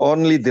 It will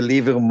only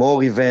deliver more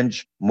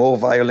revenge, more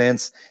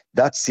violence.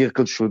 That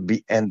circle should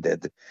be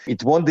ended.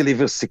 It won't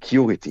deliver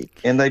security.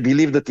 And I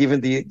believe that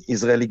even the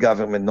Israeli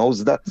government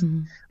knows that,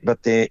 but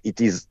it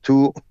is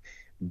too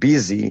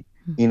busy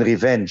in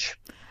revenge.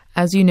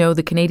 As you know,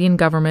 the Canadian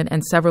government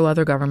and several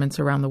other governments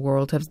around the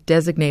world have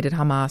designated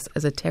Hamas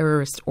as a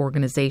terrorist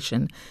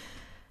organization.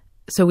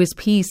 So is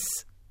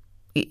peace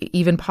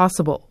even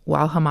possible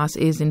while Hamas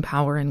is in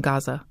power in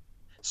Gaza?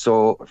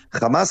 So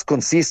Hamas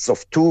consists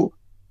of 2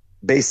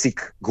 basic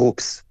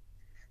groups.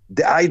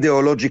 The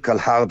ideological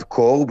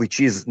hardcore, which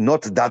is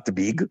not that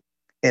big,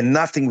 and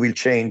nothing will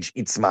change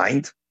its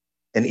mind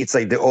and its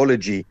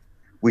ideology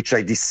which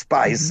I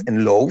despise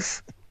and loathe.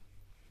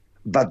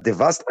 But the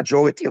vast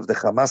majority of the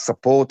Hamas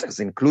supporters,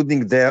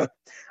 including their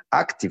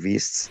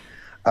activists,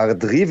 are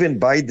driven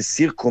by the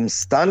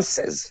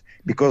circumstances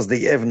because they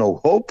have no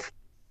hope,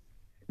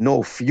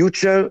 no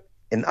future,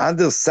 and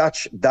under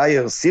such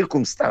dire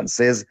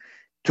circumstances,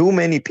 too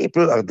many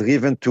people are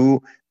driven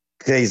to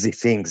crazy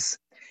things.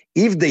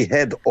 If they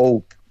had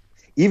hope,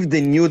 if they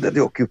knew that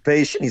the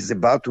occupation is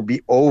about to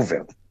be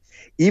over,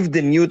 if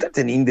they knew that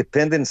an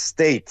independent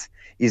state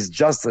is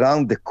just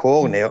around the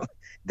corner,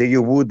 they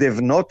would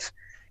have not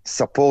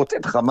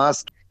supported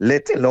Hamas,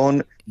 let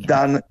alone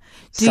done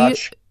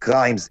such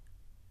crimes.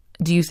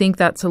 Do you think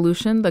that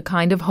solution, the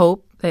kind of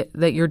hope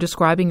that you're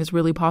describing, is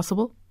really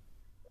possible?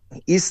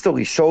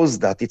 History shows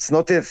that it's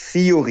not a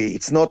theory.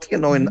 It's not,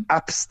 an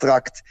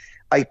abstract,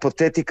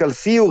 hypothetical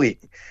theory.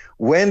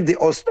 When the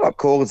Oslo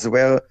Accords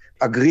were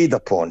agreed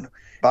upon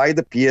by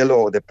the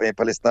PLO, the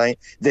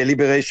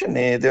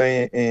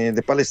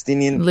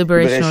Palestinian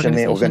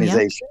Liberation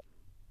Organization,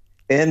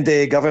 and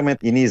the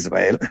government in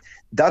Israel,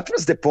 that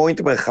was the point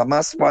where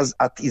Hamas was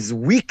at its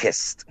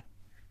weakest.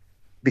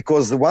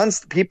 Because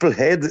once people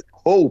had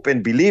hope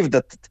and believed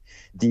that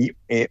the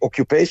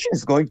occupation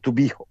is going to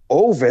be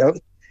over,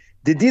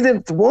 they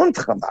didn't want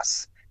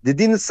Hamas. They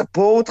didn't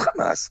support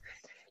Hamas.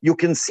 You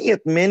can see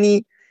it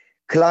many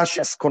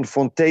clashes,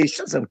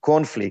 confrontations, and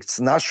conflicts,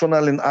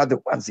 national and other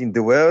ones in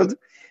the world,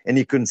 and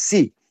you can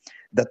see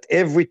that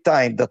every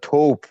time that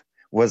hope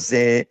was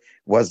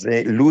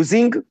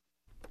losing,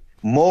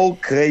 more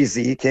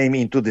crazy came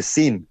into the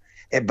scene.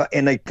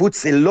 And I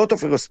put a lot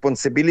of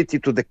responsibility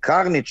to the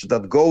carnage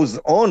that goes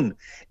on,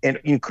 and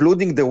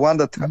including the one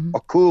that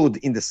occurred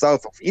in the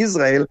south of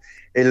Israel,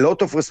 a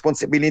lot of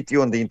responsibility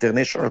on the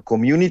international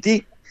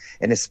community,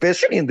 and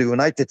especially on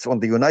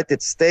the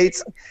United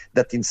States,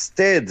 that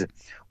instead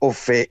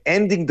of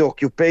ending the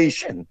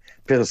occupation,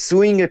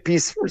 pursuing a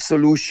peaceful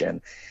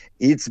solution,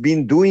 it's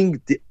been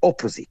doing the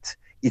opposite.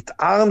 It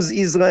arms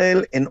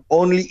Israel and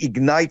only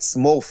ignites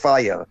more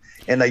fire.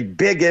 And I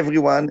beg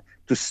everyone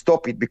to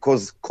stop it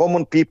because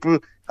common people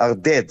are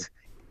dead.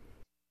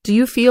 Do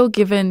you feel,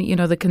 given,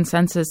 the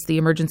consensus, the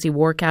emergency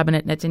war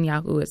cabinet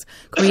Netanyahu has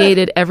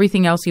created,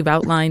 everything else you've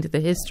outlined, the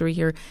history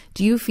here,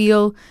 do you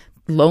feel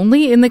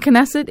lonely in the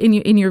Knesset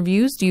in your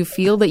views? Do you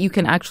feel that you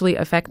can actually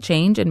affect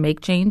change and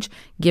make change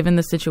given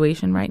the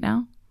situation right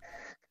now?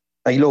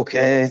 Look,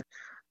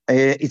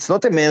 it's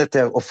not a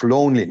matter of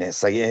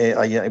loneliness.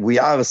 We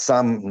are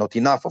some, not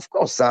enough, of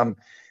course, some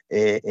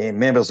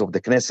members of the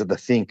Knesset that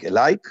think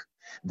alike.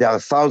 There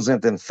are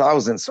thousands and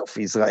thousands of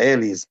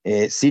Israelis,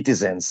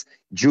 citizens,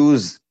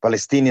 Jews,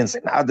 Palestinians,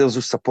 and others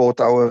who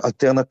support our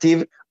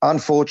alternative.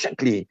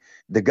 Unfortunately,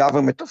 the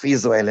government of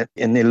Israel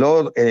and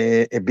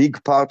a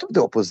big part of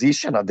the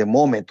opposition at the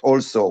moment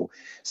also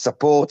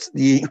supports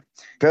the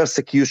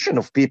persecution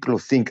of people who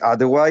think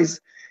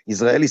otherwise.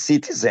 Israeli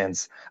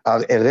citizens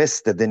are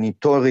arrested and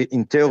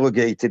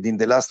interrogated in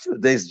the last few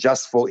days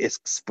just for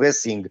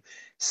expressing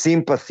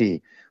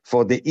sympathy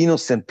for the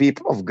innocent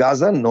people of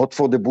Gaza, not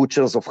for the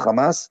butchers of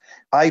Hamas.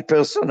 I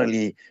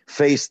personally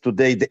faced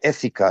today the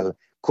ethical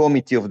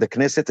committee of the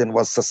Knesset and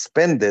was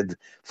suspended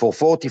for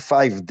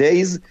 45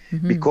 days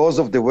because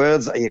of the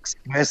words I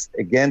expressed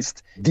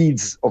against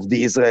deeds of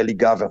the Israeli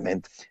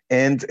government.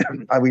 And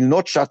I will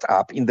not shut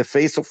up in the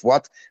face of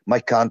what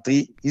my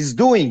country is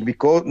doing,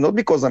 not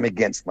because I'm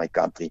against my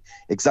country,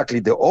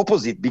 exactly the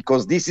opposite,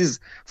 because this is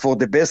for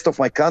the best of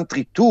my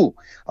country too.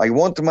 I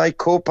want my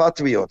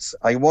co-patriots.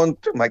 I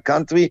want my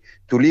country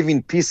to live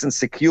in peace and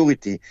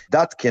security.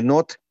 That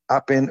cannot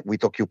happen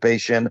with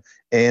occupation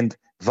and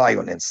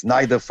violence,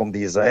 neither from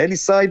the Israeli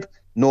side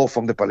nor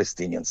from the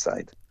Palestinian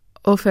side.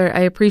 Ofer, I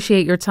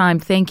appreciate your time.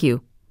 Thank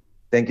you.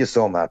 Thank you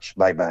so much.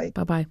 Bye-bye.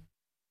 Bye-bye.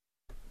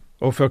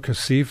 Ofer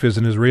Kasif is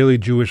an Israeli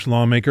Jewish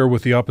lawmaker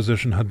with the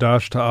opposition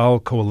Hadash Ta'al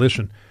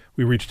coalition.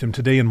 We reached him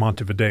today in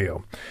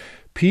Montevideo.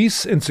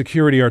 Peace and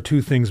security are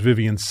two things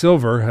Vivian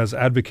Silver has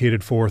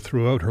advocated for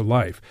throughout her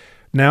life.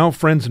 Now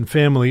friends and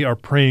family are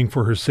praying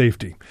for her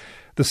safety.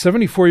 The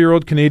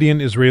 74-year-old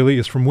Canadian-Israeli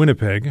is from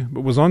Winnipeg,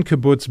 but was on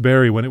Kibbutz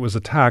Be'eri when it was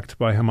attacked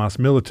by Hamas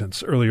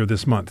militants earlier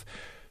this month.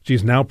 She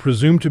is now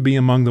presumed to be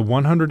among the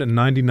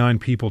 199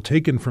 people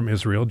taken from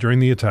Israel during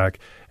the attack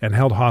and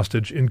held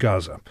hostage in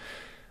Gaza.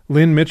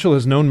 Lynn Mitchell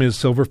has known Ms.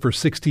 Silver for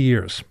 60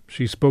 years.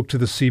 She spoke to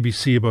the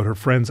CBC about her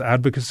friend's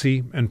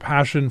advocacy and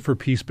passion for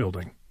peace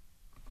building.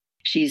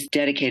 She's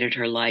dedicated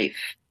her life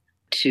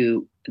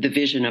to the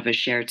vision of a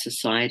shared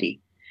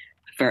society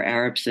for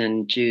Arabs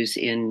and Jews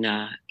in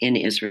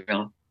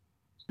Israel.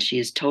 She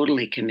is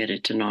totally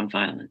committed to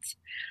nonviolence.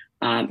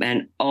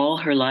 And all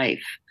her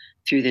life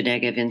through the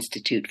Negev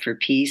Institute for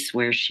Peace,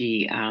 where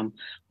she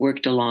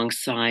worked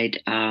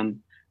alongside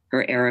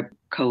her Arab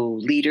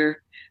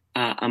co-leader,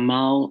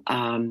 Amal,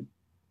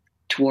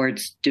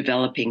 towards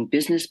developing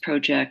business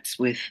projects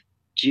with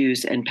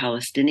Jews and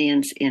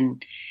Palestinians in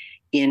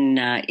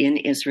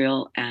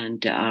Israel,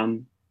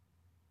 and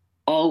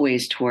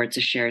always towards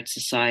a shared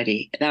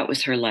society. That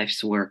was her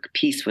life's work.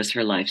 Peace was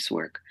her life's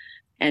work.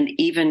 And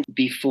even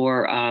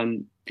before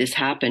this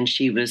happened,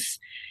 she was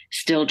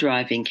still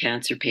driving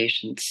cancer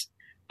patients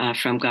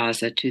from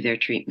Gaza to their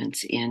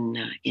treatments in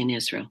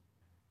Israel.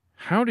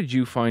 How did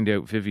you find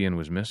out Vivian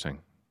was missing?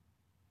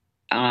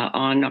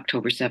 On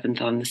October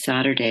 7th, on the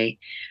Saturday,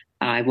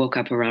 I woke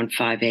up around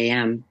 5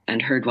 a.m.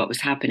 and heard what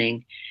was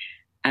happening.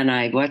 And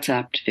I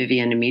WhatsApped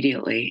Vivian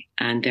immediately,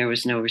 and there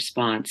was no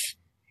response.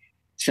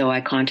 So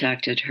I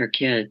contacted her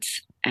kids,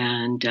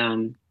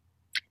 and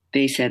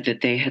they said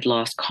that they had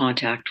lost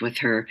contact with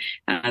her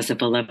as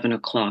of 11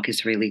 o'clock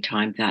Israeli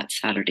time that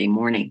Saturday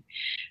morning.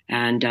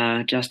 And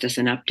just as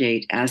an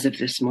update, as of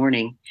this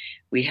morning,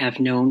 we have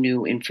no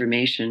new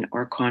information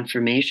or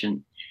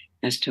confirmation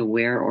as to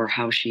where or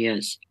how she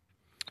is.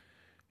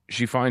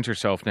 She finds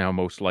herself now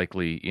most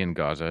likely in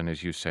Gaza, and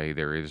as you say,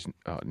 there is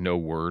no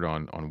word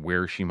on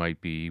where she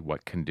might be,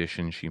 what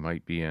condition she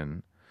might be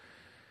in.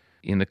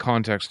 In the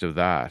context of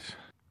that,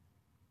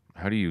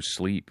 how do you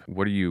sleep?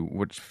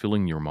 What's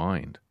filling your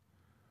mind?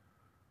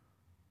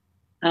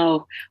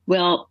 Oh,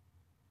 well,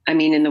 I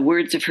mean, in the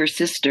words of her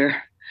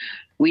sister,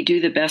 we do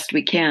the best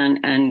we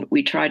can, and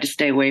we try to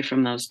stay away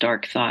from those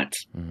dark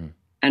thoughts. Mm-hmm.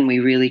 And we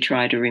really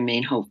try to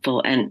remain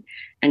hopeful. And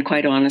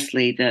quite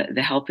honestly,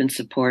 the help and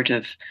support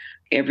of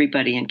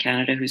everybody in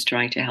Canada who's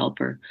trying to help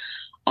her,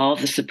 all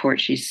the support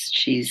she's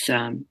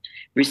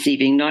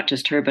receiving, not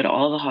just her, but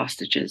all the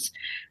hostages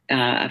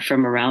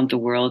from around the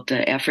world,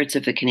 the efforts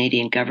of the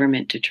Canadian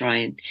government to try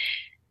and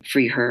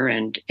free her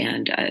and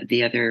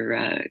the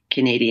other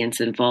Canadians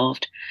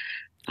involved.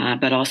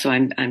 But also,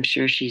 I'm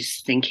sure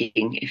she's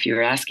thinking, if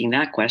you're asking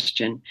that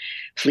question,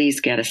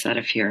 please get us out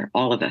of here,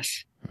 all of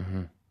us,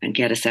 mm-hmm. and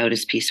get us out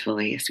as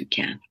peacefully as we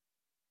can.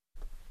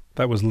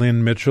 That was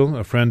Lynn Mitchell,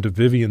 a friend of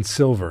Vivian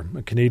Silver,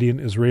 a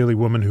Canadian-Israeli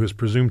woman who is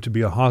presumed to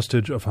be a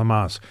hostage of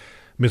Hamas.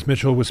 Ms.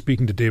 Mitchell was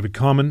speaking to David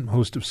Common,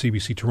 host of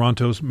CBC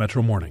Toronto's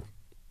Metro Morning.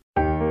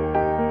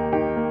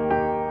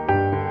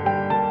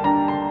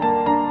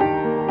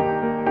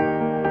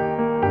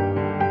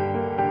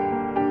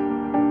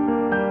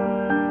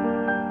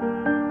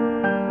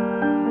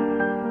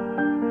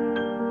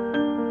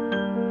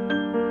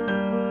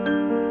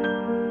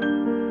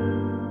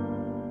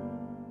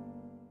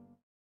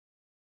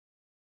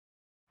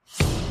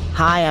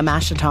 Hi, I'm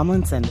Asha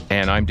Tomlinson.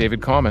 And I'm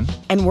David Common.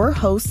 And we're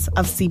hosts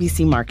of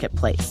CBC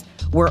Marketplace.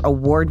 We're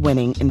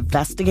award-winning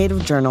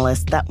investigative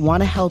journalists that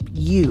want to help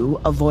you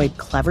avoid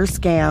clever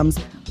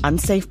scams,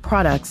 unsafe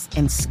products,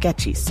 and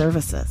sketchy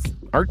services.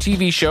 Our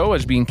TV show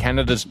has been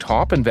Canada's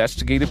top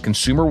investigative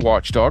consumer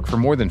watchdog for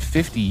more than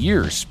 50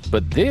 years.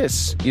 But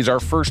this is our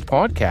first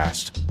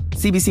podcast.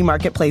 CBC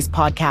Marketplace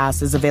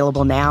podcast is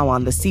available now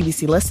on the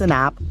CBC Listen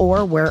app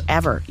or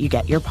wherever you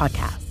get your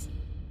podcasts.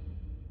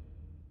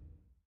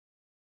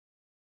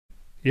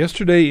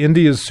 Yesterday,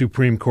 India's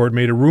Supreme Court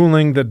made a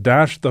ruling that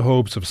dashed the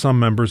hopes of some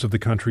members of the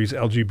country's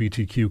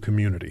LGBTQ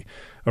community,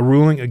 a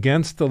ruling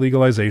against the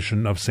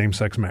legalization of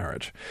same-sex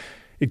marriage.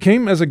 It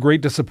came as a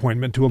great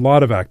disappointment to a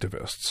lot of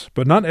activists,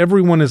 but not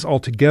everyone is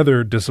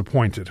altogether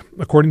disappointed.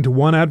 According to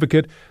one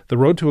advocate, the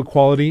road to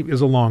equality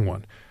is a long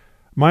one.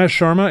 Maya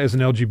Sharma is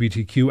an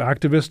LGBTQ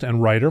activist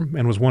and writer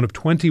and was one of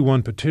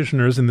 21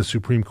 petitioners in the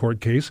Supreme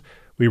Court case.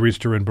 We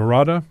reached her in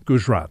Baroda,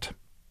 Gujarat.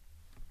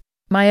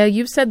 Maya,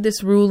 you've said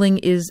this ruling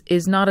is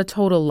not a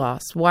total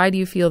loss. Why do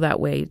you feel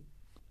that way?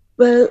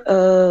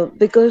 Well,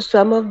 because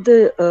some of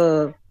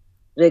the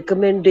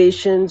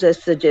recommendations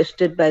as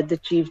suggested by the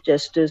Chief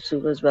Justice, who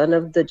was one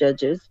of the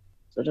judges,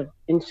 sort of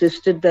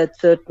insisted that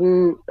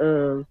certain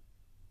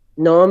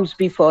norms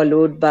be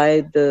followed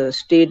by the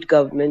state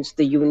governments,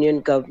 the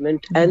union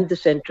government, and the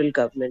central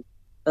government.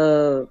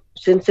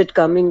 Since it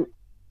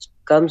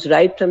comes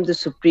right from the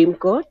Supreme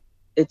Court,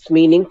 it's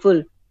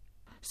meaningful.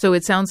 So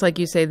it sounds like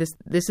you say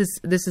this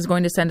is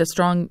going to send a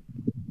strong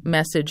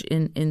message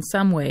in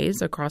some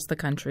ways across the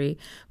country,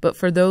 but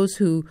for those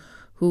who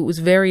it was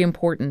very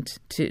important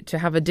to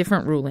have a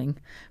different ruling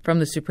from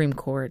the Supreme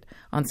Court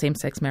on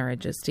same-sex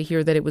marriages, to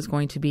hear that it was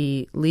going to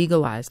be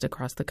legalized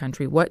across the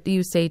country. What do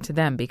you say to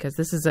them? Because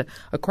this is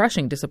a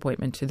crushing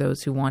disappointment to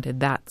those who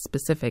wanted that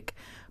specific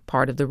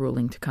part of the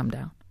ruling to come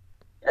down.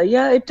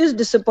 Yeah, it is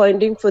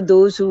disappointing for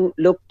those who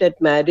looked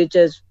at marriage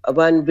as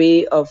one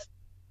way of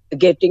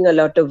getting a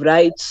lot of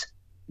rights,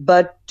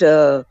 but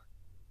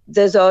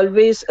there's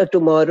always a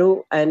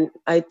tomorrow, and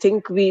I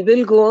think we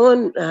will go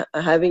on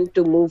having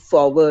to move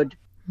forward.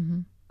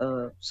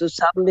 Mm-hmm. So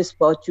some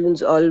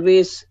misfortunes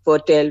always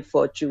foretell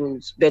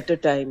fortunes, better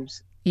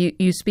times.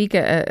 You speak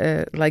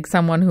like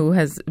someone who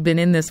has been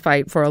in this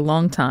fight for a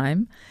long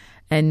time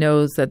and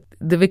knows that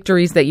the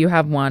victories that you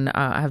have won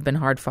have been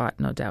hard fought,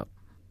 no doubt.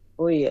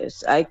 Oh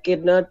yes, I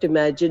cannot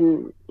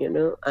imagine,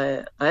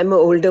 I'm an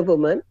older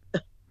woman,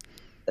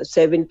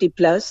 70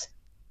 plus,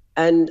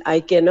 and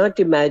I cannot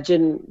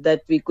imagine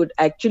that we could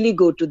actually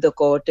go to the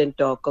court and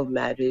talk of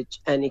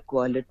marriage and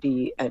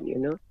equality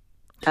and,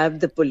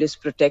 have the police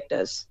protect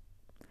us.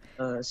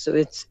 So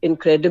it's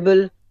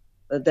incredible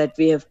that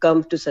we have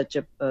come to such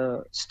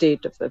a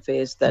state of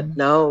affairs that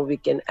now we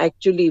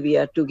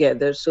are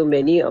together, so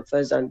many of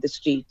us on the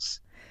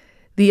streets.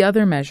 The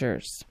other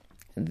measures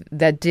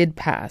that did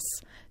pass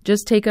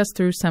Just take us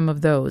through some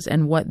of those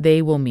and what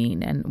they will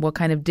mean and what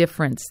kind of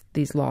difference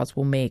these laws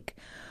will make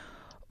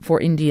for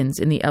Indians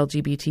in the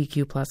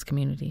LGBTQ plus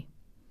community.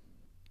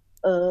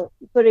 For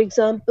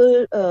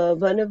example,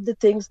 one of the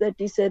things that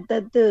he said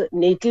that the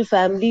natal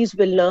families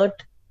will not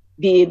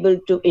be able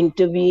to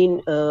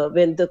intervene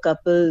when the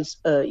couples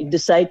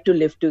decide to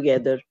live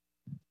together.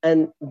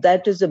 And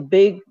that is a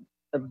big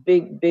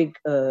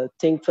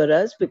thing for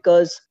us,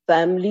 because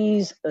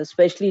families,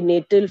 especially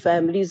natal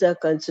families, are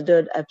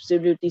considered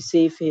absolutely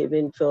safe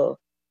haven for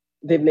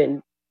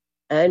women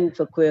and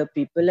for queer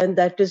people. And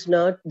that is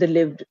not the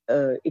lived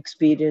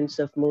experience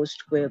of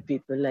most queer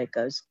people like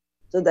us.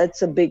 So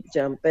that's a big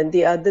jump. And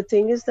the other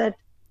thing is that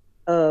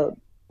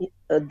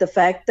the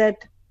fact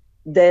that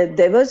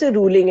there was a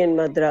ruling in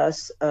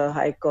Madras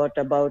High Court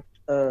about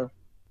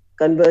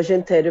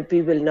conversion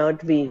therapy will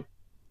not be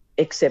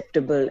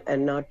acceptable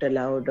and not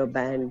allowed or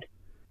banned.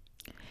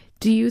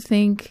 Do you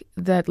think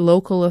that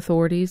local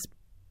authorities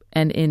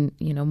and in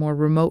more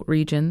remote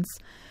regions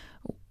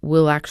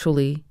will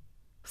actually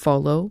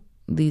follow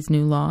these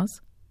new laws?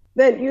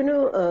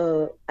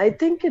 Well, I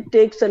think it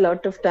takes a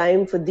lot of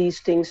time for these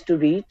things to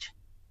reach.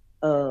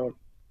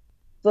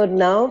 For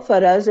now,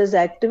 for us as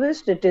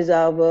activists, it is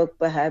our work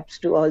perhaps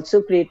to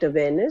also create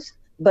awareness.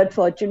 But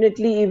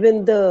fortunately,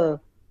 even the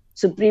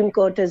Supreme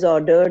Court has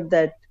ordered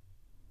that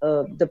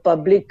the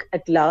public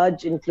at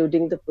large,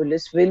 including the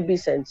police, will be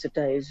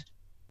sensitized.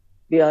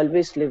 We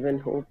always live in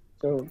hope.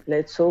 So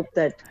let's hope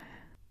that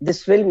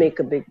this will make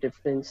a big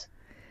difference.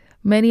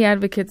 Many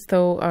advocates,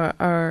 though,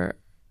 are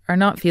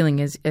not feeling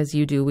as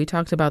you do. We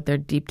talked about their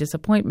deep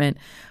disappointment,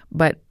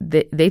 but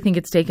they think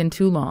it's taken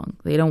too long.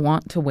 They don't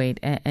want to wait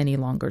any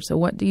longer. So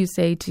what do you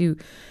say to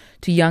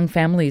young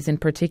families in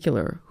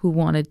particular who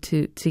wanted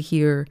to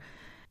hear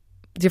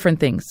different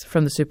things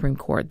from the Supreme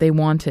Court? They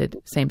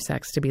wanted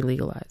same-sex to be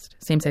legalized,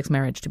 same-sex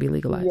marriage to be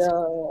legalized.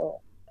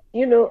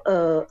 Yeah.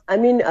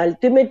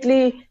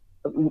 Ultimately,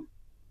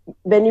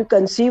 when you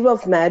conceive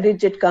of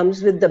marriage, it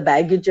comes with the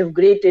baggage of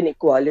great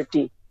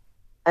inequality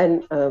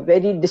and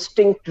very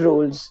distinct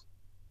roles.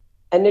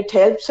 And it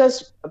helps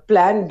us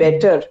plan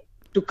better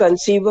to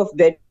conceive of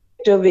better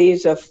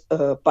ways of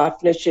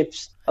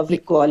partnerships, of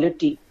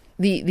equality.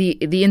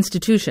 The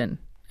institution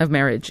of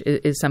marriage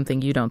is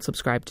something you don't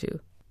subscribe to.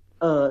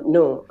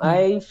 No,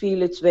 I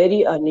feel it's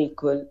very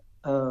unequal.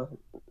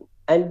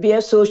 And we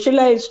are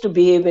socialized to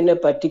behave in a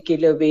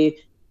particular way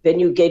when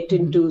you get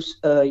into,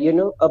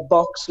 a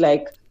box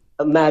like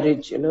a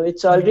marriage.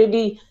 It's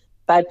already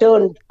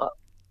patterned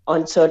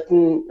on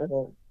certain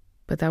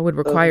but that would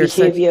require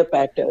behavior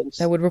patterns.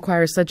 That would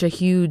require such a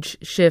huge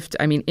shift.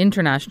 I mean,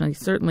 internationally,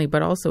 certainly,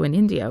 but also in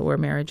India, where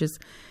marriage is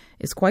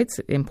quite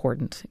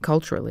important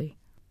culturally.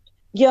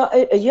 Yeah,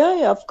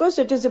 of course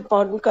it is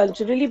important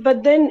culturally,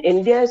 but then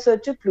India is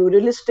such a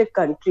pluralistic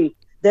country.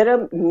 There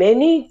are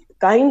many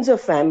kinds of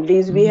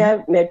families. Mm-hmm. We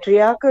have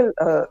matriarchal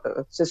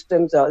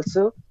systems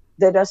also.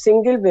 There are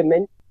single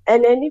women.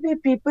 And anyway,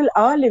 people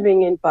are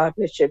living in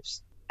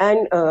partnerships.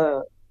 And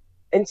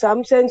in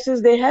some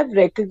senses, they have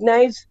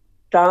recognized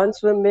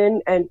trans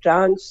women and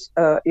trans,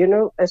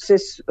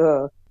 cis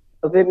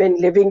women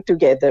living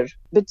together.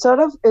 It sort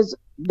of is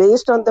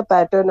based on the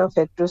pattern of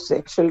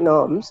heterosexual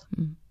norms.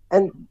 Mm-hmm.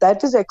 And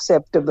that is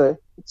acceptable.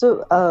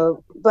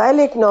 So while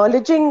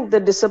acknowledging the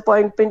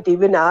disappointment,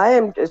 even I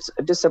am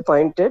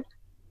disappointed.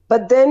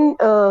 But then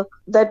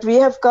that we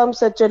have come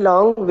such a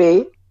long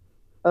way,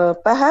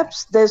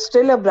 perhaps there's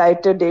still a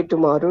brighter day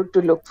tomorrow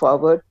to look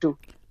forward to.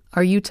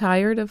 Are you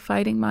tired of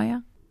fighting, Maya?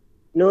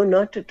 No,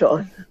 not at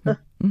all.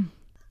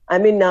 I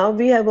mean, now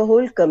we have a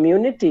whole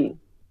community.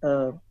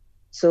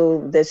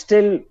 So there's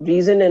still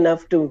reason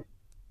enough to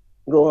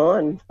go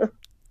on.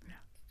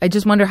 I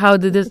just wonder how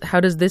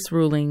does this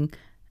ruling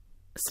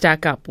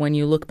stack up when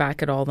you look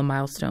back at all the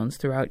milestones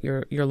throughout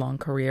your long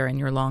career and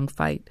your long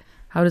fight?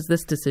 How does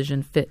this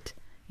decision fit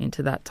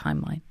into that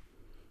timeline?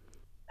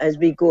 As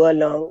we go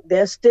along,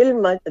 there's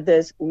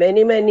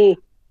many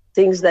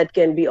things that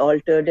can be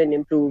altered and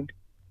improved.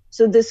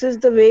 So this is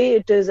the way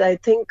it is. I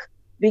think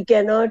we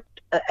cannot,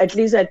 at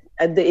least at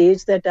the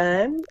age that I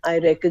am, I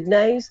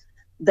recognize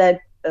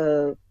that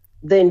the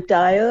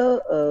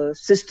entire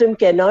system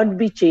cannot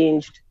be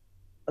changed.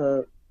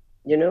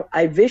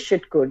 I wish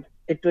it could.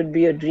 It would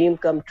be a dream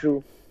come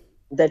true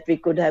that we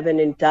could have an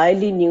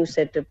entirely new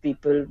set of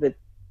people with,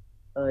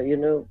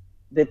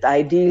 with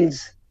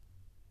ideals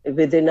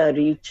within our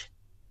reach.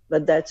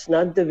 But that's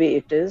not the way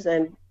it is.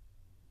 And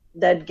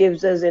that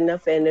gives us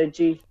enough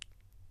energy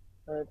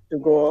to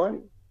go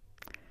on.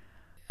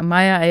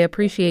 Maya, I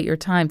appreciate your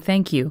time.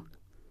 Thank you.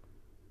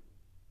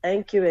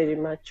 Thank you very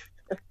much.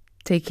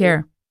 Take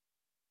care.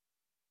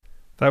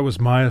 That was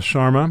Maya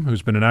Sharma,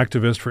 who's been an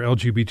activist for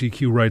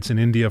LGBTQ rights in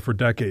India for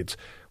decades.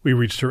 We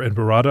reached her in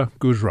Baroda,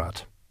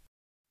 Gujarat.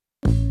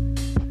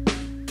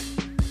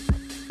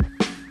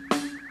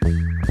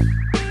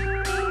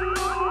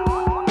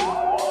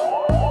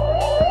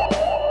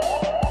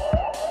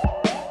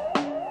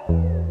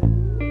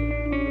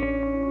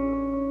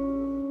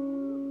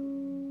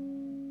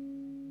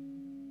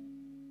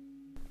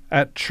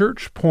 At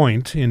Church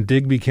Point in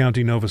Digby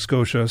County, Nova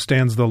Scotia,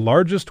 stands the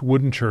largest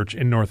wooden church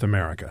in North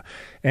America,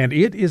 and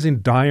it is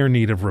in dire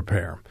need of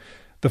repair.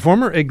 The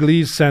former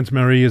Église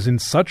Sainte-Marie is in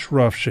such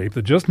rough shape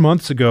that just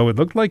months ago it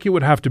looked like it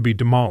would have to be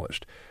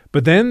demolished.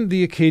 But then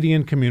the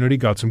Acadian community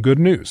got some good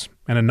news.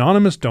 An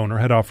anonymous donor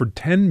had offered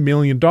 $10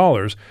 million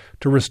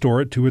to restore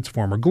it to its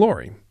former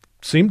glory.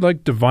 Seemed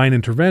like divine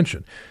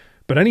intervention.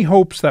 But any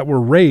hopes that were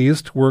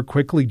raised were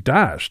quickly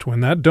dashed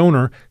when that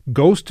donor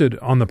ghosted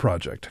on the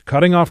project,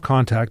 cutting off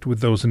contact with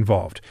those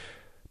involved.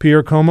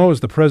 Pierre Como is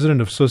the president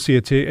of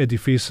Société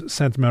Édifice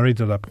Sainte-Marie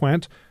de la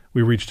Pointe.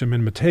 We reached him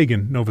in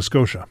Meteghan, Nova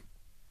Scotia.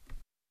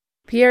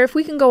 Pierre, if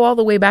we can go all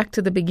the way back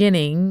to the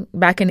beginning,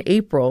 back in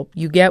April,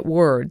 you get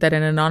word that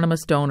an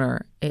anonymous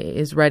donor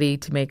is ready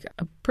to make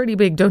a pretty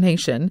big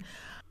donation.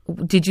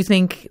 Did you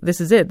think this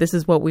is it? This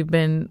is what we've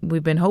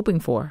been hoping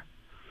for?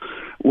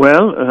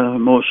 Well,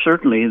 most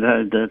certainly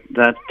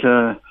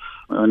that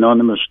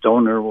anonymous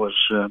donor was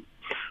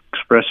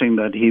expressing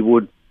that he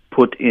would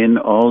put in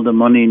all the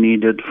money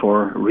needed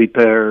for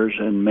repairs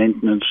and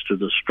maintenance to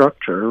the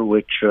structure,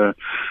 which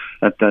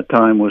at that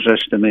time was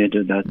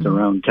estimated at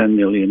around $10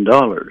 million.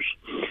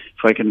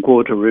 If I can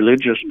quote a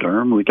religious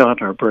term, we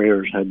thought our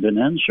prayers had been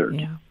answered.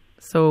 Yeah.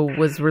 So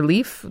was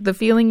relief the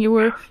feeling you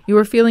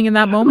were feeling in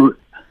that moment?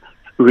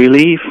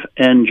 Relief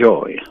and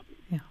joy.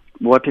 Yeah.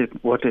 What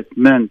it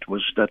meant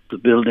was that the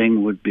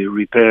building would be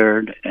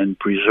repaired and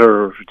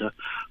preserved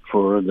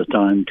for the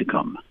time to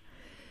come.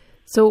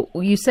 So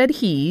you said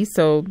he,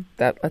 so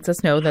that lets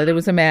us know that it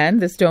was a man,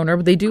 this donor,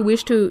 but they do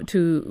wish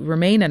to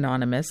remain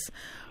anonymous.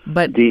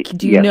 But do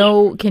you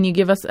know, can you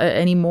give us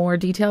any more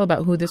detail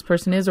about who this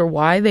person is or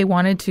why they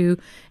wanted to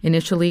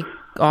initially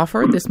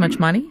offer this much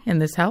money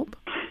and this help?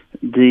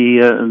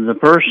 The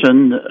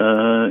person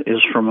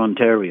is from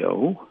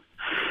Ontario.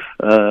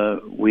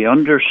 We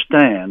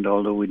understand,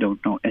 although we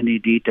don't know any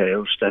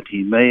details, that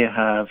he may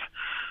have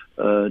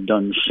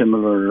done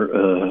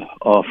similar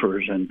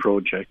offers and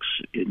projects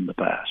in the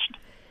past.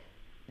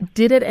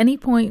 Did at any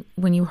point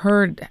when you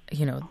heard,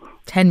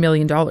 $10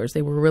 million,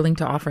 they were willing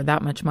to offer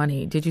that much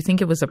money, did you think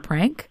it was a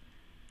prank?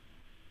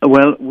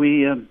 Well,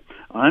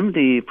 I'm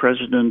the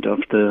president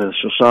of the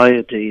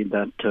society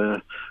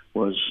that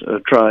was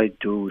tried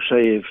to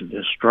save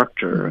the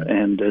structure,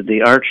 and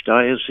the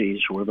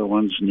archdiocese were the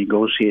ones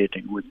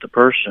negotiating with the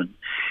person.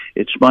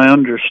 It's my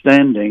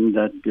understanding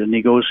that the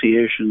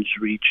negotiations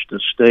reached the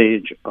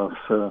stage of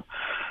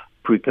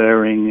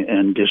preparing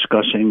and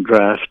discussing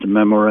draft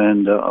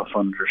memoranda of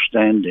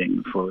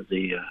understanding for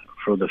the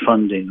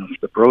funding of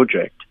the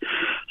project.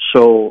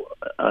 So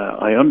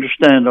I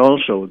understand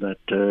also that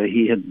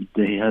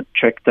they had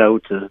checked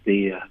out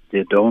the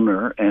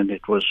donor, and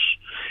it was,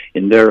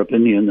 in their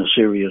opinion, a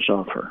serious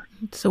offer.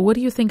 So what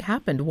do you think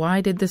happened?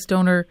 Why did this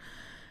donor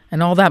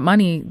and all that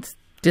money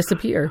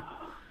disappear?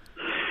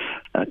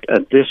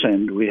 At this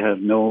end, we have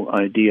no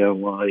idea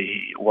why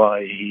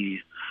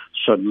he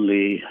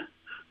suddenly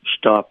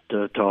stopped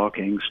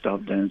talking,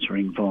 stopped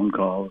answering phone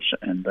calls,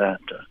 and that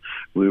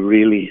we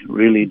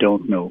really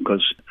don't know,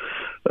 because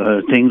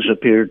things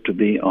appeared to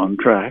be on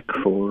track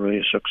for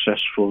a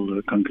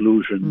successful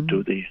conclusion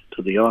to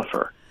the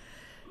offer.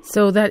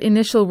 So that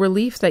initial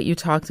relief that you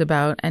talked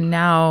about, and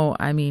now,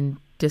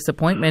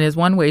 disappointment is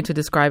one way to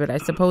describe it, I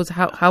suppose.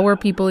 How are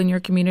people in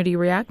your community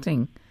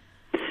reacting?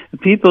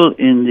 People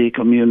in the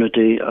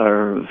community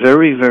are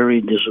very,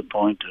 very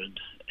disappointed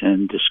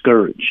and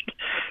discouraged,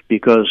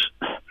 because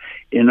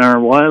in our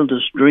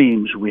wildest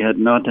dreams, we had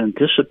not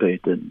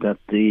anticipated that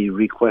the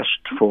request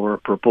for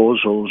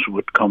proposals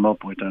would come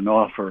up with an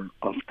offer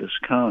of this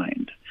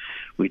kind.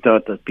 We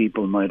thought that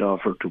people might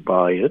offer to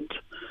buy it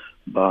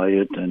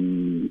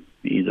and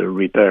either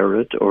repair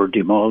it or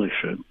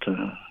demolish it.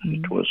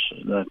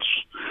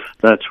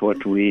 That's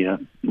what we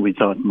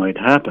thought might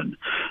happen.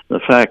 The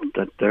fact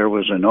that there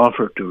was an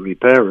offer to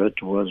repair it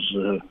was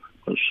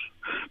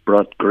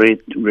brought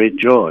great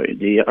joy.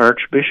 The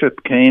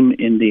Archbishop came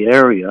in the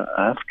area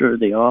after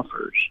the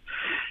offers,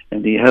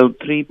 and he held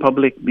 3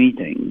 public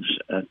meetings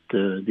at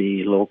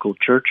the local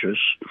churches,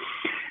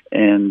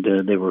 and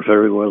they were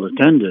very well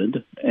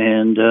attended,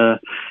 and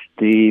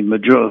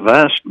the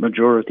vast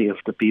majority of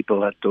the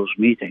people at those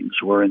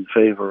meetings were in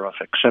favor of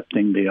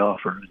accepting the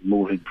offer and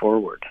moving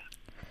forward.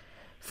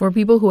 For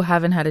people who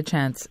haven't had a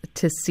chance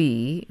to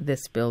see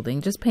this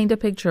building, just paint a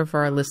picture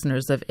for our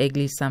listeners of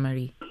Église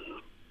Sainte-Marie.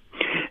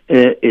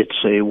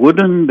 It's a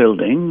wooden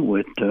building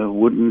with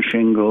wooden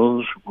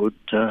shingles, wood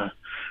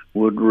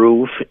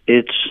roof.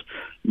 It's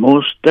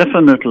most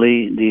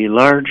definitely the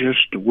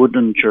largest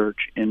wooden church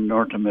in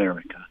North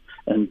America,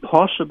 and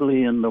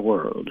possibly in the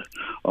world.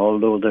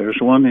 Although there's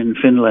one in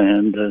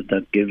Finland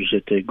that gives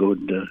it a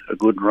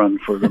good run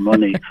for the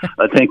money.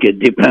 I think it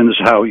depends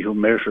how you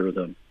measure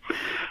them.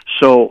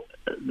 So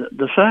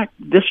the fact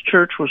this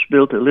church was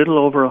built a little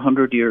over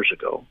 100 years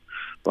ago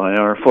by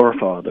our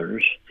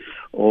forefathers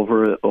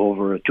over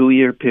a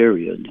 2-year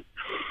period.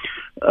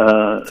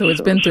 So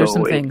it's been through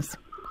some things.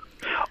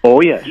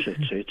 Oh yes,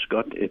 it's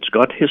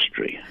got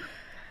history.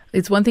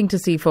 It's one thing to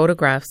see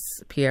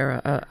photographs,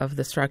 Pierre, of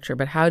the structure,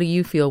 but how do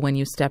you feel when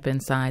you step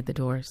inside the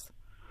doors?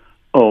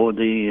 Oh,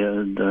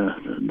 the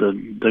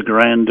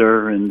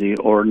grandeur and the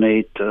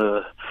ornate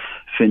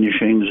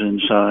finishings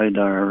inside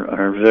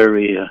are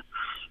very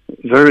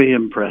very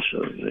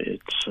impressive.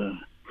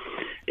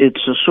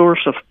 It's a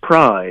source of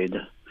pride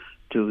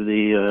to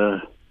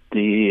the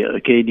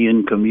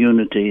Acadian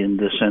community in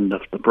this end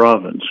of the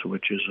province,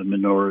 which is a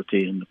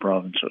minority in the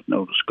province of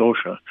Nova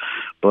Scotia.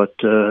 But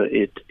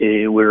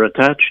we're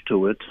attached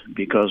to it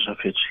because of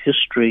its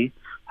history,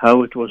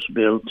 how it was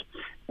built,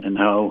 and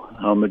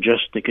how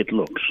majestic it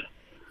looks.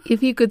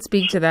 If you could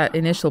speak to that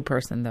initial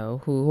person,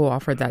 though, who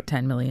offered that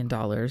 $10 million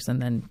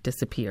and then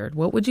disappeared,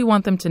 what would you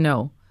want them to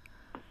know?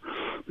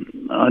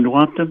 I'd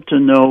want them to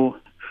know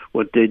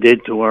what they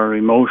did to our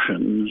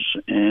emotions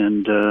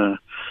and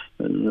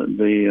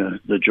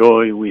the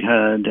joy we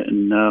had,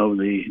 and now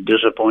the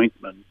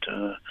disappointment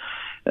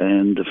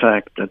and the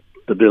fact that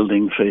the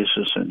building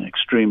faces an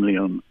extremely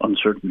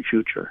uncertain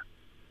future.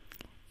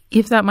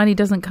 If that money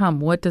doesn't come,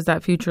 what does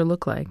that future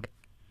look like?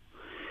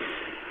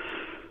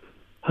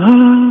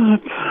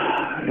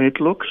 It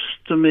looks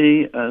to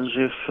me as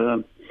if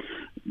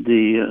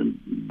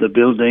the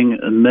building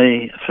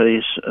may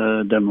face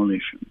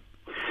demolition.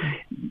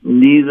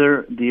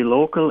 Neither the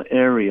local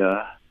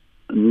area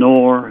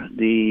nor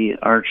the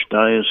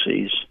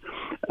archdiocese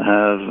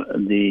have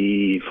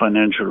the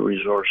financial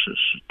resources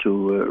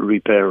to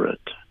repair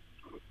it.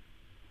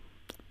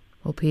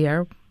 Well,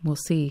 Pierre, we'll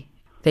see.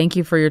 Thank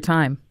you for your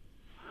time.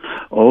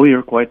 Oh,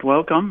 you're quite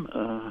welcome.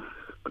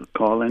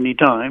 Call any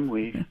time.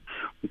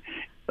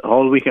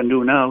 All we can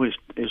do now is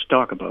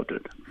talk about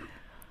it.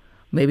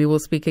 Maybe we'll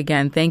speak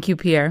again. Thank you,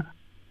 Pierre.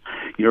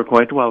 You're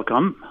quite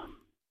welcome.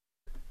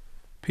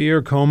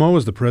 Pierre Como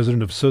is the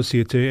president of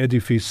Société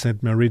Édifice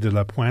Sainte-Marie de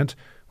la Pointe.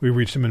 We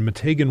reached him in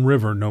Meteghan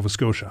River, Nova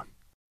Scotia.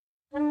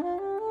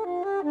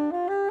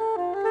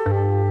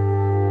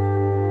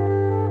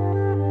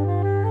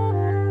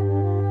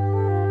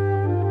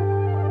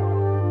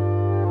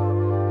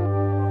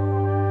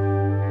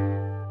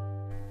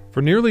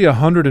 For nearly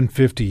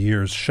 150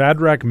 years,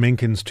 Shadrach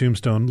Minkin's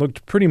tombstone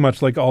looked pretty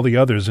much like all the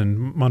others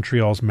in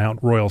Montreal's Mount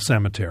Royal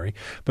Cemetery,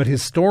 but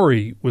his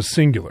story was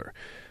singular.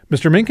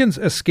 Mr.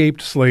 Minkins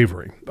escaped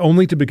slavery,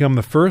 only to become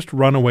the first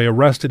runaway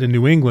arrested in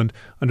New England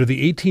under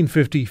the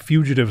 1850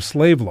 Fugitive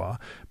Slave Law,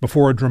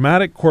 before a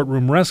dramatic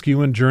courtroom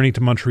rescue and journey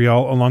to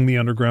Montreal along the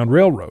Underground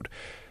Railroad.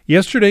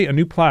 Yesterday, a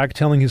new plaque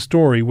telling his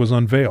story was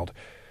unveiled.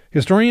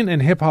 Historian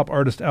and hip-hop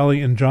artist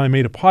Ali Njai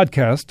made a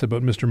podcast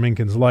about Mr.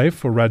 Minkin's life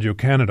for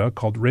Radio-Canada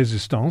called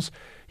Resistance.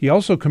 He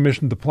also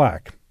commissioned the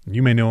plaque.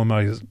 You may know him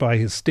by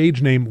his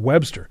stage name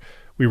Webster.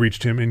 We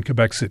reached him in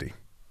Quebec City.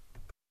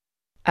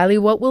 Ali,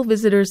 what will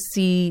visitors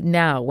see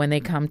now when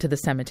they come to the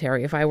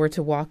cemetery if I were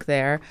to walk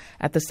there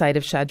at the site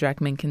of Shadrach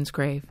Minkin's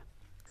grave?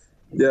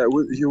 Yeah,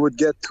 you would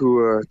get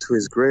to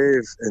his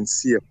grave and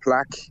see a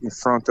plaque in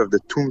front of the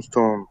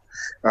tombstone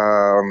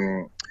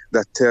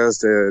that tells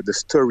the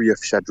story of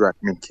Shadrach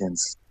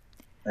Minkins.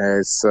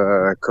 It's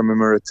a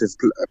commemorative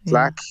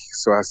plaque,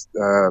 so as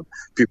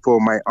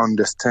people might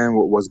understand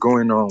what was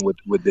going on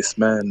with this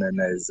man and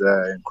his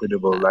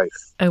incredible life.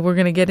 And we're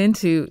going to get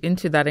into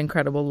that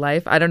incredible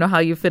life. I don't know how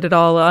you fit it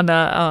all on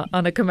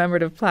a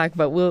commemorative plaque,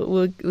 but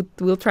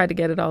we'll try to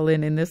get it all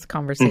in this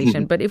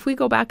conversation. But if we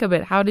go back a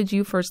bit, how did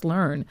you first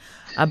learn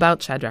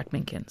about Shadrach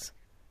Minkins?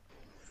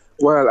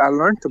 Well, I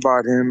learned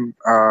about him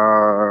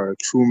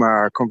through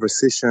my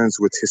conversations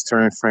with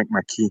historian Frank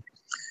Mackey,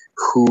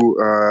 who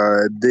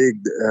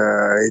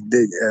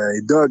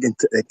dug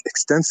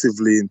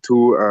extensively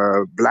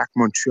into Black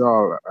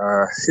Montreal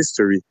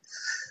history.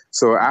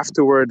 So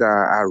afterward,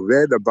 I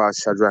read about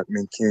Shadrach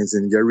Minkins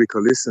in Gary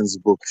Collison's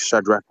book,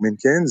 Shadrach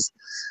Minkins.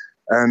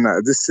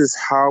 And this is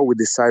how we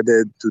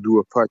decided to do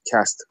a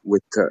podcast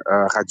with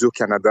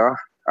Radio-Canada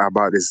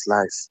about his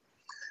life.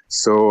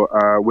 So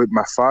with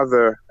my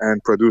father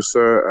and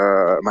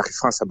producer,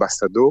 Marie-France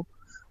Abastado,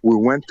 we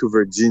went to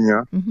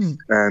Virginia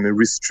and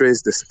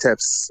retraced the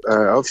steps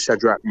of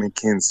Shadrach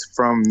Minkins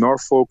from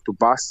Norfolk to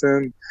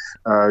Boston,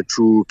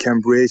 through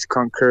Cambridge,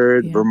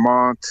 Concord,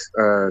 Vermont,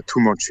 to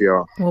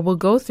Montreal. Well, we'll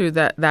go through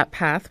that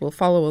path. We'll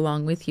follow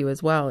along with you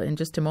as well in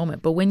just a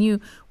moment. But when you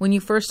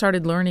first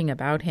started learning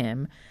about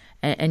him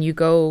and you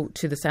go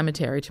to the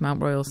cemetery, to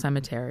Mount Royal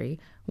Cemetery,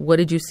 what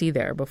did you see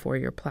there before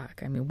your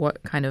plaque? I mean,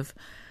 what kind of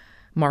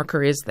marker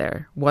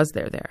was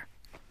there?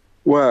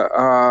 Well,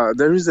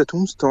 there is a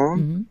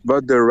tombstone,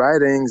 but the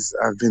writings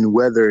have been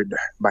weathered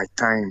by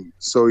time.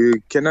 So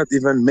you cannot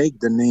even make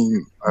the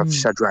name of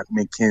Shadrach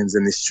Minkins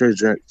and his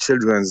children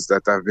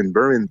that have been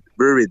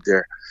buried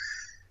there.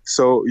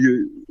 So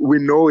we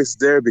know it's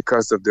there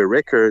because of the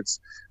records,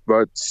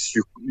 but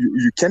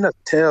you cannot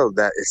tell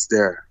that it's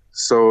there.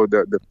 So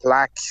the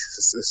plaque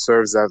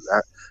serves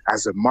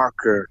as a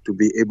marker to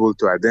be able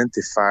to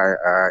identify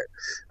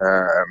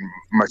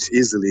much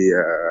easily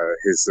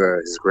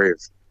his grave.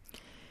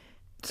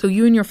 So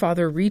you and your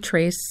father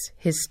retrace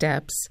his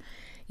steps.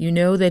 You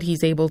know that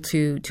he's able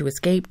to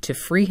escape, to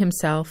free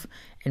himself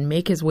and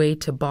make his way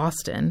to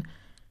Boston.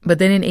 But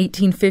then in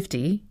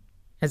 1850,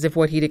 as if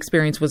what he'd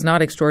experienced was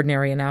not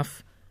extraordinary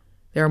enough,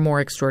 there are more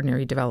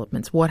extraordinary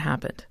developments. What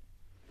happened?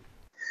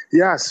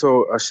 Yeah,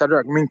 so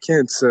Shadrach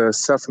Minkins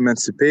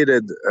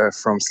self-emancipated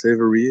from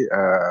slavery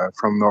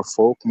from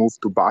Norfolk,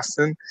 moved to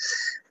Boston.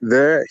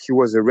 There, he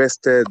was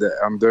arrested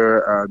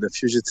under the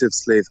Fugitive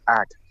Slave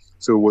Act.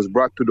 So he was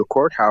brought to the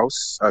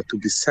courthouse to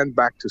be sent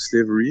back to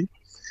slavery.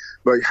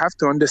 But you have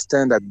to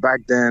understand that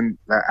back then,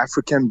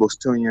 African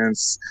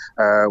Bostonians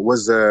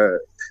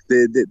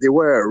they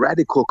were a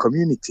radical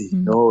community. You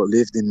know,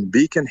 lived in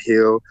Beacon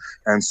Hill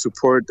and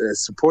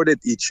supported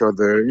each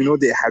other. You know,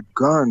 they had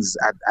guns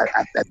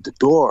at the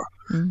door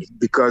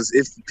because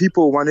if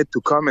people wanted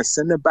to come and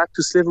send them back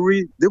to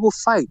slavery, they will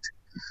fight.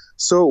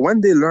 So when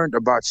they learned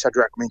about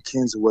Shadrach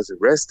Minkins, who was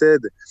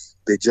arrested,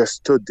 they just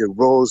stood, they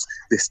rose,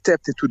 they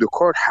stepped into the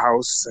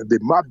courthouse, and they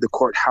mobbed the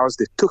courthouse.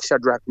 They took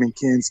Shadrach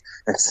Minkins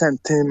and sent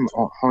him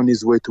on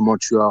his way to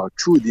Montreal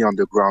through the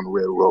Underground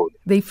Railroad.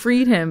 They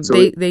freed him.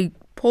 So they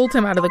pulled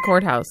him out of the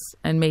courthouse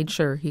and made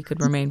sure he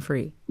could remain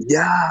free.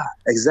 Yeah,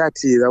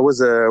 exactly. That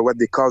was what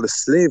they call the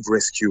slave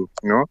rescue,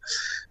 you know.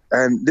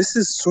 And this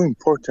is so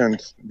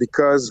important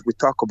because we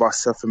talk about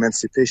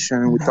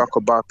self-emancipation, we talk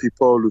about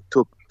people who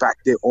took back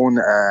their own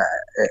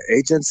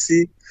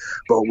agency,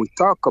 but we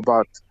talk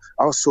about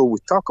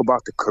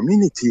the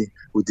community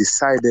who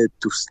decided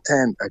to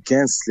stand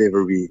against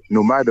slavery,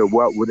 no matter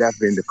what would have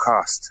been the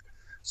cost.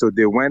 So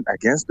they went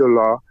against the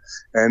law,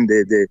 and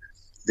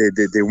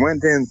they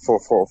went in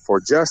for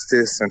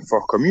justice and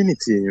for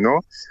community, you know.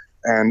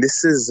 And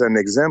this is an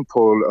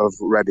example of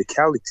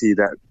radicality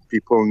that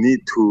people need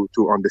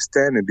to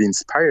understand and be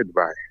inspired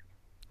by.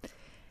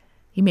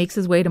 He makes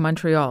his way to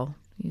Montreal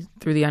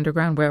through the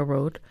Underground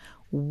Railroad.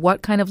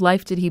 What kind of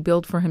life did he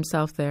build for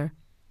himself there?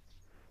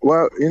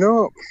 Well, you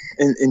know,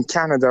 in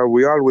Canada,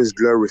 we always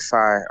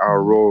glorify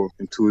our role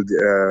to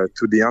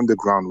the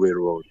Underground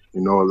Railroad.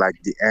 You know, like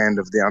the end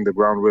of the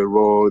Underground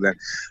Railroad, and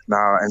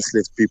now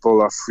enslaved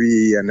people are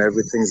free and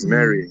everything's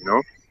merry, you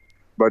know.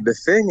 But the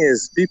thing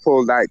is,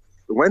 people, like,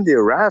 when they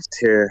arrived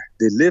here,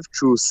 they lived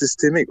through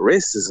systemic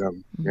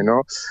racism, you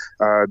know.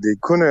 They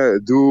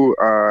couldn't do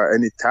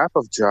any type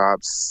of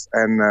jobs.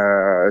 And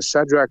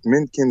Shadrach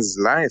Minkins'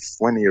 life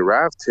when he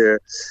arrived here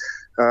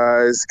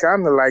is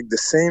kind of like the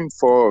same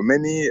for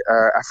many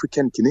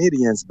African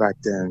Canadians back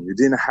then. You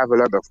didn't have a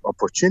lot of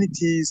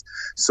opportunities.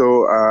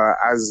 So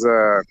as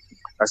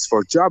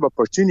for job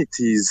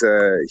opportunities,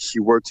 he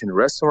worked in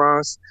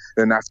restaurants,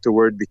 then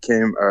afterward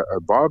became a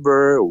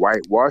barber, a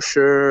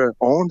whitewasher,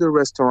 owned a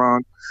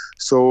restaurant.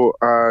 So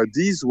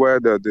these were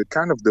the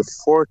kind of the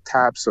four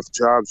types of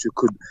jobs you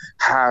could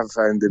have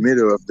in the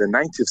middle of the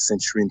 19th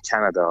century in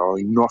Canada or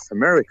in North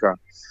America.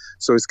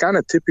 So it's kind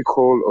of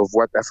typical of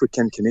what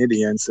African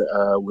Canadians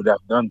would have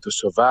done to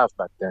survive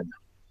back then.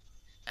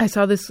 I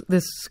saw this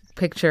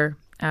picture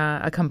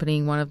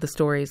accompanying one of the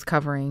stories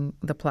covering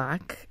the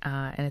plaque,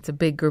 and it's a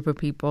big group of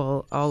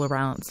people all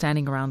around,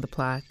 standing around the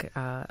plaque,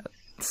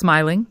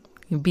 smiling,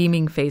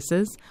 beaming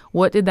faces.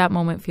 What did that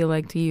moment feel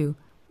like to you?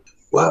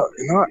 Well,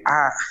 you know,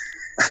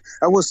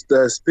 I was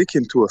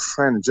speaking to a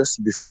friend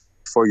just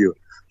before you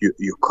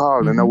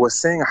called, and I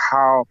was saying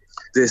how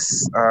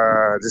this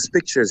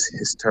picture is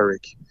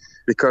historic,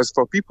 because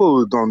for people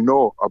who don't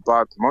know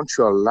about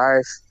Montreal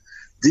life,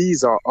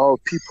 these are all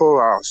people who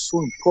are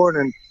so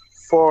important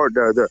for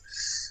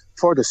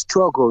the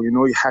struggle. You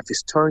know, you have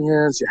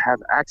historians, you have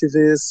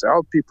activists,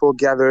 all people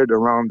gathered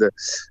around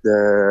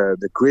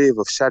the grave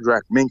of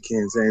Shadrach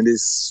Minkins, and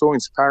it's so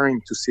inspiring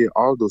to see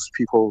all those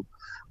people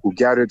who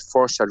gathered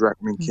for Shadrach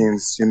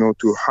Minkins, you know,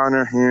 to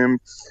honor him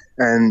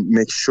and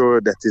make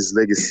sure that his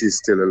legacy is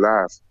still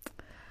alive.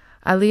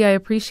 Ali, I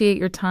appreciate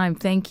your time.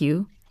 Thank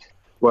you.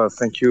 Well,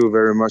 thank you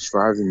very much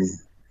for having me.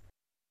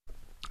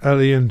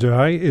 Ali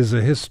Ndiaye is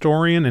a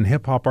historian and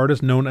hip-hop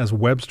artist known as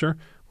Webster.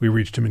 We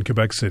reached him in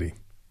Quebec City.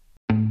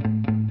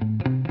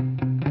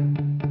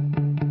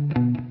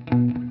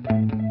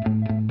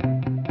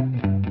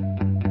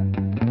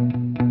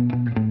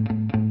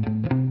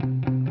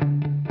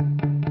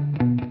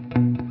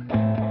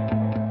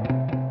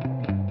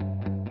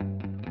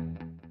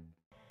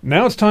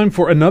 Now it's time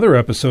for another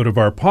episode of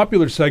our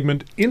popular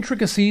segment,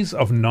 Intricacies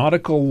of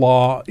Nautical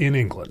Law in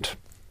England.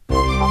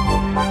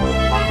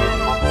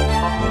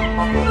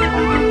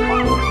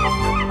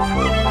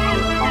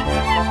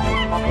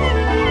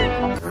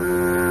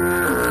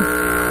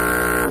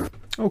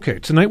 Okay,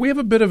 tonight we have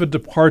a bit of a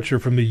departure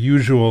from the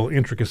usual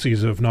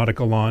Intricacies of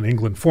Nautical Law in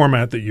England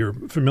format that you're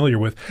familiar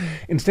with.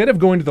 Instead of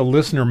going to the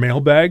listener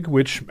mailbag,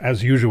 which,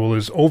 as usual,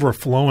 is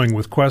overflowing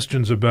with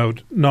questions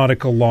about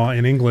nautical law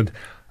in England,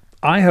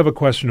 I have a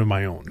question of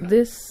my own.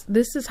 This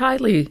is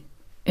highly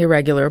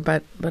irregular,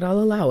 but I'll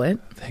allow it.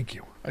 Thank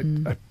you.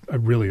 I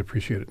really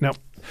appreciate it. Now,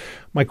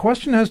 my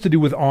question has to do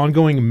with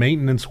ongoing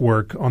maintenance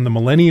work on the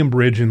Millennium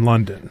Bridge in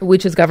London,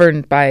 which is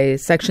governed by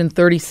Section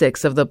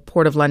 36 of the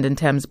Port of London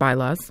Thames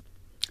bylaws.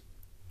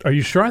 Are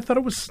you sure? I thought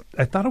it was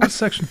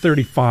Section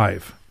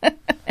 35. Am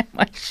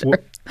I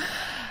sure?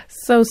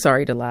 So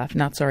sorry to laugh.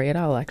 Not sorry at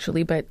all,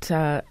 actually. But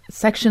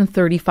Section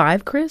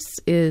 35, Chris,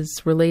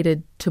 is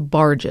related to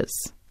barges.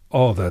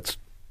 Oh, that's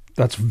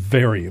That's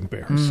very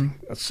embarrassing.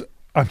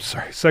 I'm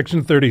sorry.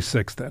 Section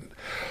 36 then.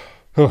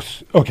 Oh,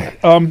 okay.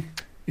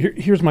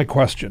 Here's my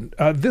question.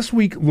 This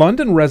week,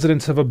 London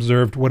residents have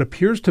observed what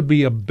appears to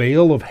be a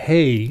bale of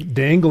hay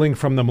dangling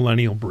from the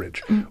Millennium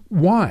Bridge.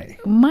 Why?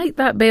 Might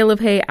that bale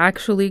of hay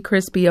actually,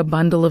 Chris, be a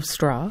bundle of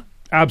straw?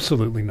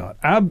 Absolutely not.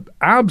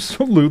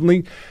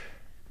 Absolutely.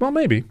 Well,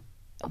 maybe.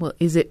 Well,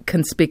 is it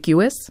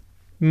conspicuous?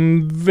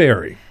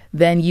 Very.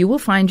 Then you will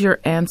find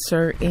your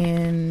answer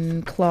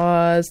in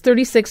Clause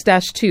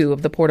 36-2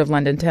 of the Port of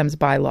London Thames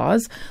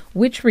bylaws,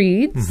 which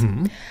reads,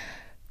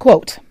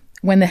 quote,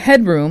 when the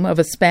headroom of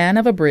a span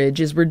of a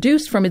bridge is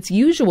reduced from its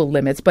usual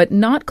limits but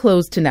not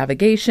closed to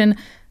navigation,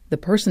 the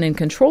person in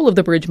control of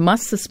the bridge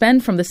must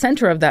suspend from the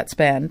center of that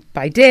span,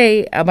 by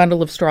day, a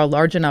bundle of straw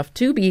large enough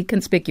to be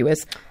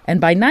conspicuous, and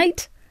by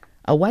night,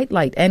 a white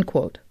light, end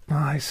quote.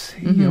 I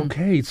see.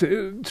 Okay.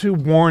 To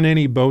warn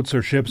any boats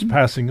or ships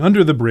passing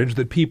under the bridge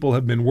that people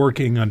have been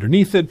working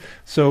underneath it,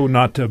 so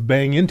not to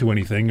bang into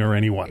anything or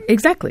anyone.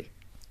 Exactly.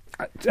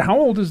 How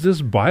old is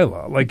this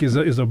bylaw? Like, is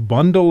a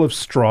bundle of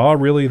straw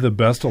really the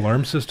best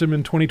alarm system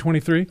in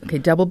 2023? Okay,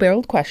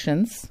 double-barreled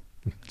questions.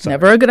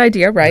 Never a good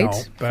idea, right?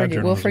 No,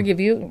 bad We'll forgive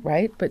you,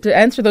 right? But to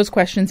answer those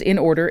questions in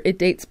order, it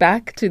dates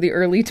back to the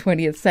early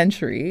 20th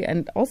century.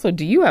 And also,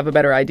 do you have a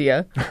better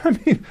idea? I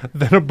mean,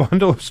 than a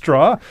bundle of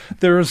straw?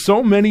 There are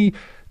so many...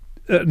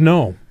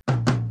 no.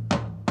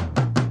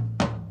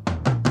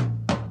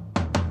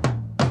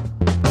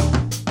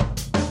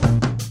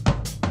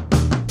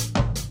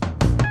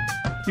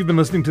 You've been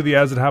listening to the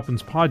As It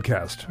Happens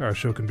podcast. Our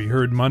show can be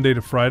heard Monday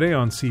to Friday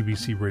on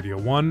CBC Radio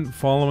 1,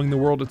 Following the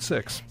World at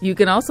 6. You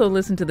can also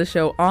listen to the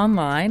show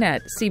online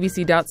at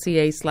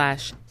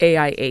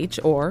cbc.ca/AIH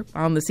or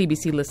on the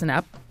CBC Listen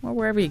app or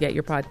wherever you get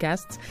your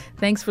podcasts.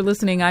 Thanks for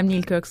listening. I'm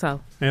Neil Kirksall.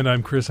 And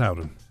I'm Chris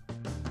Howden.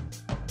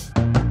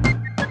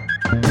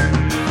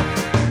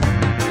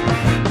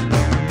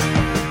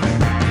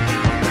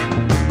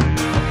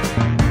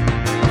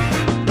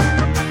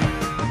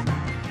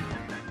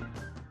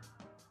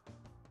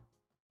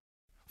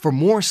 For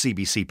more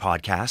CBC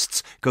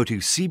podcasts, go to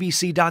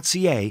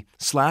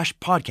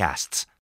cbc.ca/podcasts.